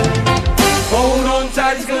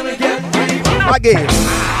 Blague.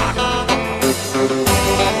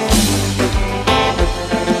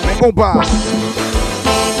 Vem, compa.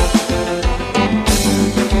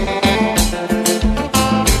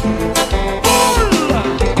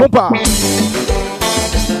 Compa.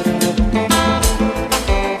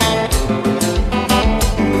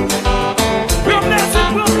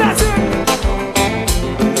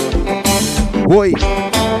 Oi.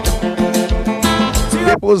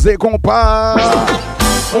 Deposei, compa.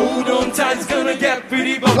 Hold on tight, it's gonna get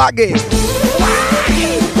pretty bad. Blague.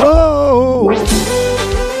 Whoa.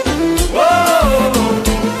 Whoa.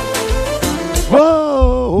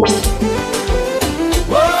 Whoa.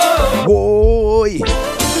 Whoa. Oi.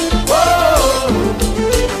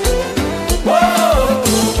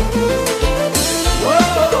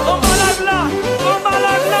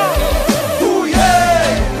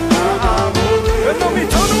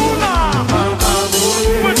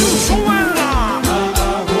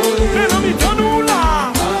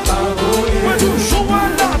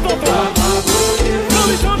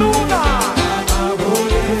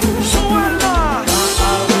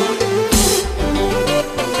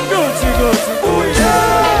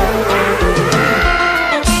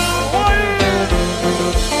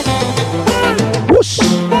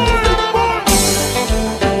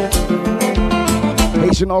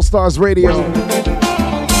 Haitian All Stars Radio.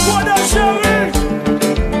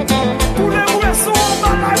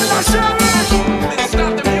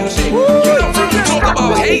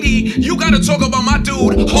 Haiti, you gotta talk about my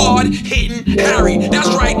dude, Hard Hitting Harry. That's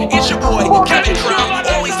right, it's your boy, Kevin Crown.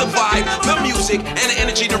 Always the vibe, the music, and the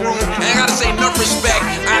energy in the room. And I gotta say enough respect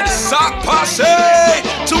and sock posse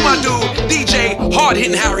to my dude, DJ Hard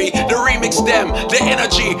Hitting Harry. The remix them, the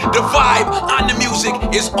energy, the vibe on the music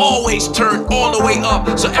is always turned all the way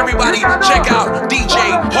up. So everybody check out DJ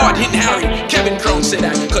Hard Hitting Harry. Kevin Crown said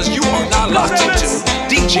that, cause you are not locked into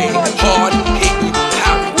DJ Hard Hitting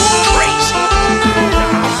Harry. Crazy.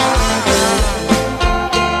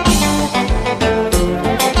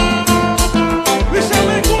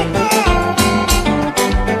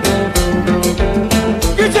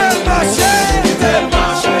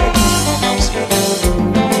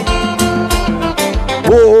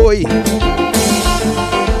 Oi.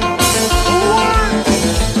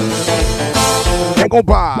 Vem,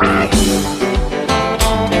 compa.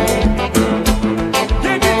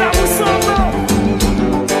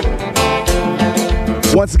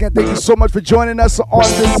 Once again, thank you so much for joining us on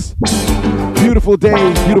this beautiful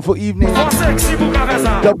day, beautiful evening.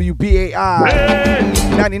 WBAI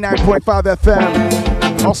 99.5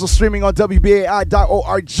 FM. Also streaming on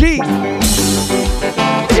WBAI.org.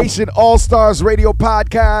 Haitian All Stars Radio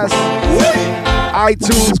Podcast.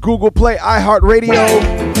 iTunes, Google Play, iHeartRadio,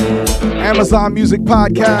 Amazon Music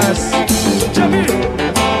Podcast,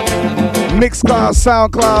 Mixcloud,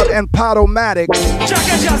 SoundCloud, and Podomatic.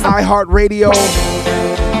 iHeartRadio.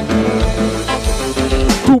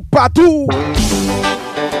 Tupatu.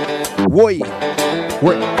 Woi.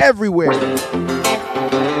 We're everywhere.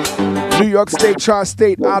 New York State,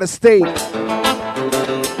 Tri-State, out of state.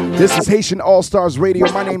 This is Haitian All Stars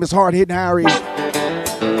Radio. My name is Hard Hitting Harry.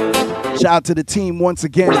 Shout out to the team once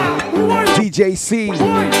again. DJ C,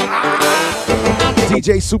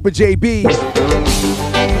 DJ Super JB,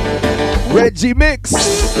 Reggie Mix,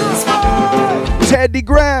 Teddy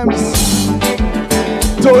Grams,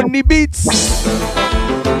 Tony Beats,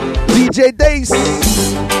 DJ Dace,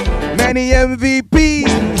 Manny MVP.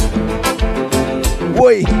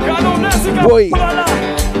 Boy, boy.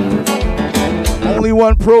 Only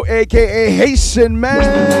One Pro, aka Haitian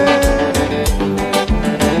Man.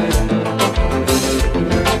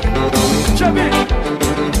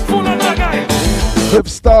 Clip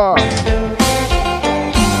Star,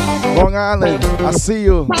 Long Island, I see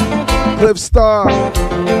you. Clip Star,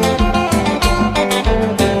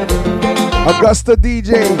 Augusta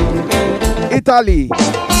DJ, Italy,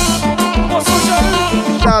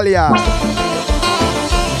 Italia,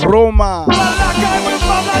 Roma.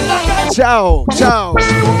 Ciao, ciao.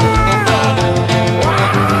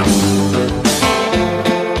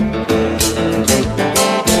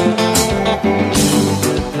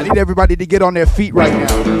 I need everybody to get on their feet right now.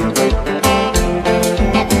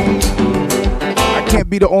 I can't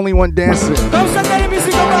be the only one dancing.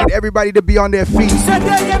 I need everybody to be on their feet.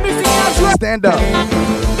 Stand up.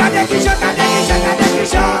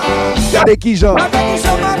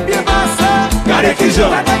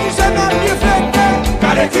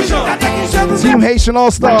 Team Haitian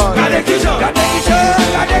All Stars.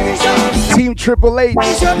 Team Triple H.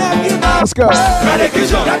 Let's go.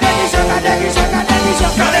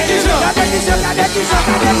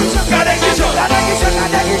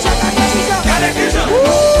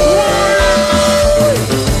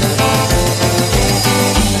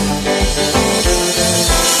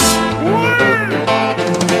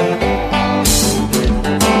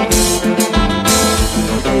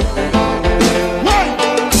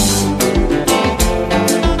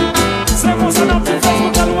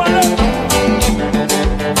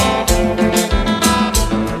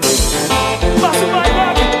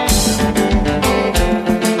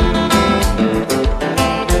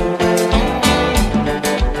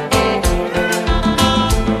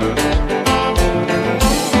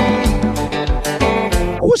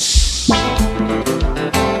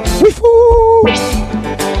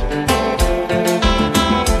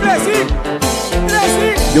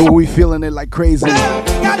 Yo, we feeling it like crazy. We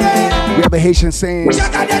have a Haitian saying, Gade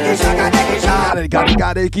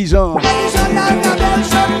Kijan.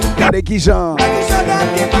 Gade Kijan.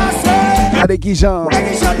 Gade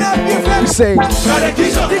Kijan. We say,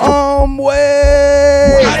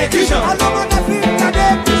 way.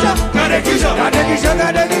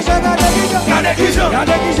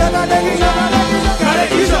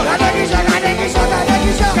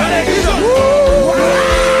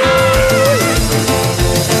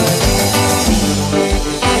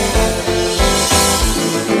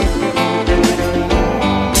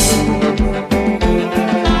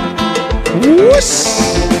 Whoosh.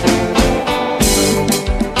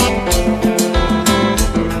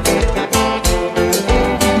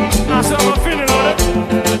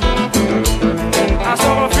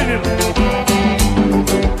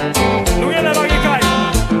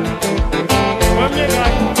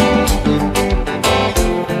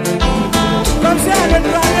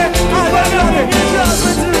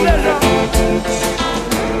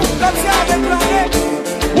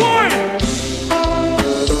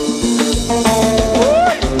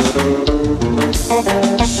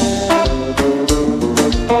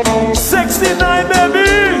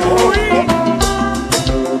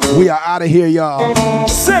 We are out of here, y'all.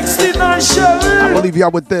 69 Chevy. I'm gonna leave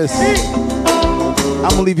y'all with this.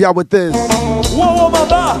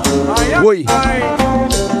 Wait.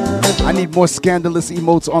 I need more scandalous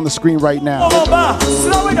emotes on the screen right now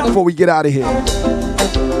before we get out of here.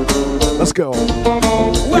 Let's go.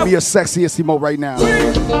 Give me your sexiest emote right now.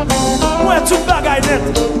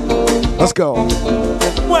 Let's go.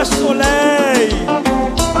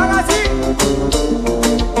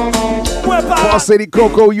 Boss Lady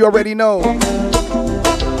Coco, you already know.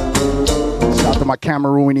 Shout out to my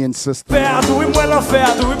Cameroonian sister.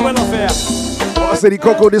 Boss Lady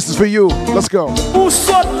Coco, this is for you. Let's go.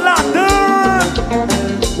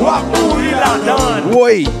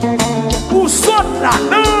 Wait.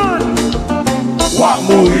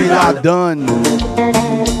 done.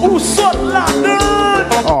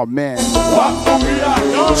 Oh man.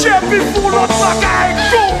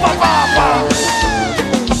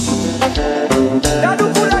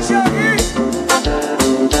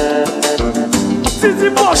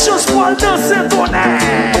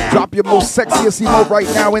 Drop your most sexiest emote right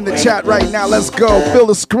now in the chat right now. Let's go. Fill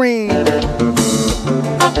the screen.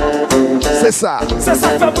 C'est ça.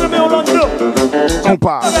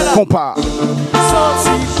 Compa, compa.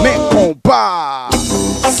 Mais compa.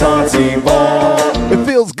 It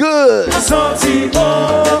feels good.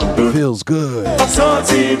 It feels good.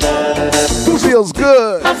 Who feels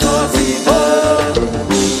good?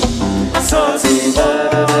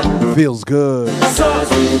 Feels good.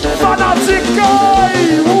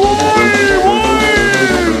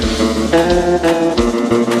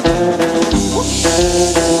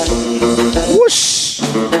 Whoosh.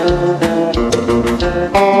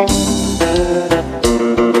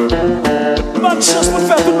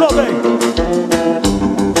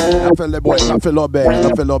 I feel that boy. I feel lot bad.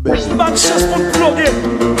 I feel lot bad.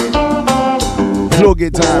 Plug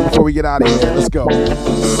it time before we get out of here. Let's go.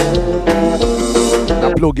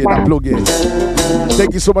 I plug it.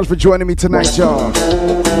 Thank you so much for joining me tonight, y'all.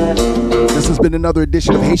 This has been another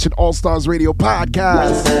edition of Haitian All Stars Radio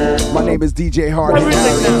Podcast. My name is DJ Hard.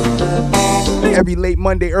 Every late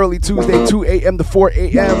Monday, early Tuesday, 2 a.m. to 4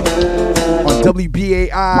 a.m. on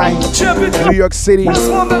WBAI, New York City,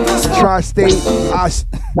 Tri-State,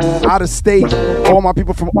 out of state, all my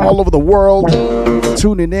people from all over the world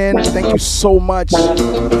tuning in. Thank you so much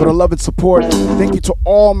for the love and support. Thank you to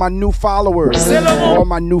all my new followers. All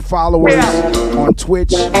my new followers on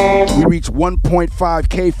Twitch. We reached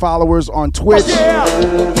 1.5K followers on Twitch.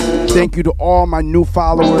 Thank you to all my new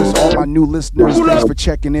followers, all my new listeners. Thanks for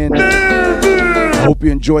checking in. I hope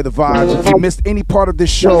you enjoy the vibes. If you missed any part of this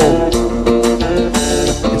show,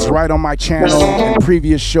 it's right on my channel and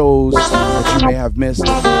previous shows that you may have missed.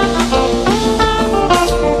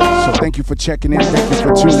 So thank you for checking in. Thank you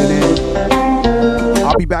for tuning in.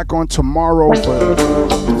 I'll be back on tomorrow for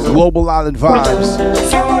Global Island Vibes.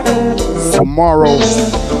 Tomorrow,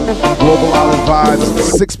 Global Island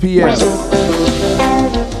Vibes, 6 p.m.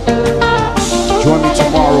 Join me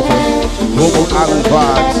tomorrow for Global Island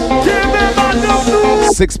Vibes.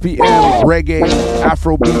 6 p.m. Reggae,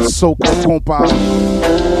 Afrobeat, Soca, Compa.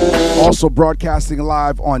 Also broadcasting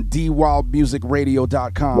live on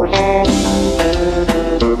dwildmusicradio.com.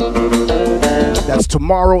 That's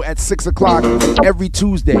tomorrow at 6 o'clock every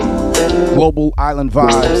Tuesday. Global Island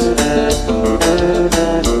Vibes.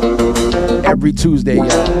 Every Tuesday,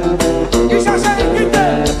 y'all.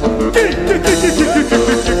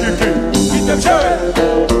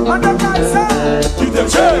 Keep them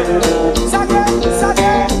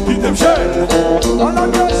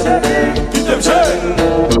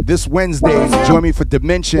This Wednesday, join me for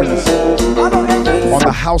Dimensions on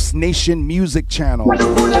the House Nation Music Channel.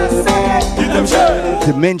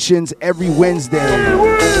 Dimensions every Wednesday.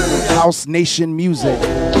 House Nation Music.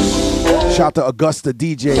 Shout to Augusta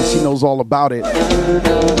DJ, she knows all about it.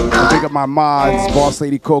 Big up my mods, Boss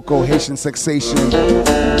Lady Coco, Haitian Sexation,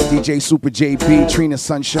 DJ Super JB, Trina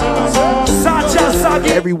Sunshine.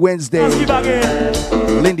 Every Wednesday,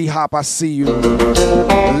 Lindy Hop, I see you.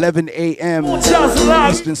 11 a.m.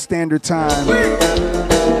 Eastern Standard Time.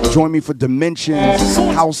 Join me for Dimensions,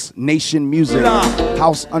 House Nation Music.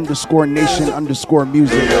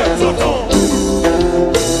 House_Nation_music.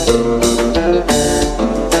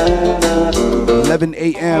 11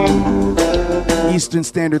 a.m. Eastern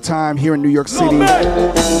Standard Time here in New York City.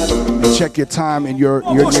 And check your time in your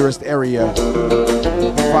nearest area.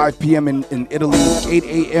 5 p.m. in Italy, 8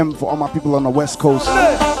 a.m. for all my people on the West Coast,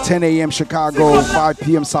 10 a.m. Chicago, 5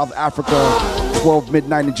 p.m. South Africa, 12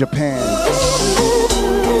 midnight in Japan.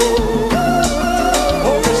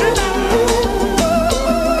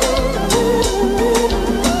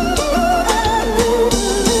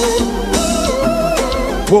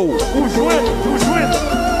 Whoa.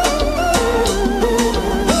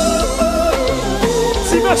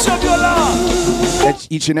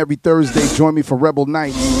 Each and every Thursday, join me for Rebel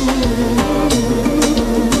Nights.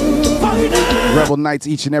 Rebel Nights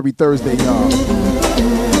each and every Thursday, y'all.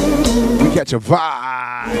 We catch a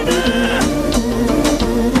vibe.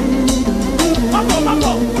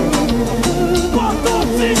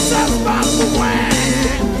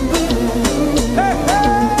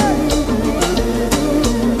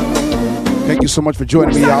 Thank you so much for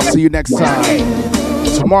joining me. I'll see you next time.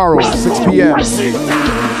 Tomorrow, 6 p.m.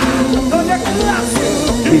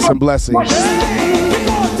 Peace and blessings.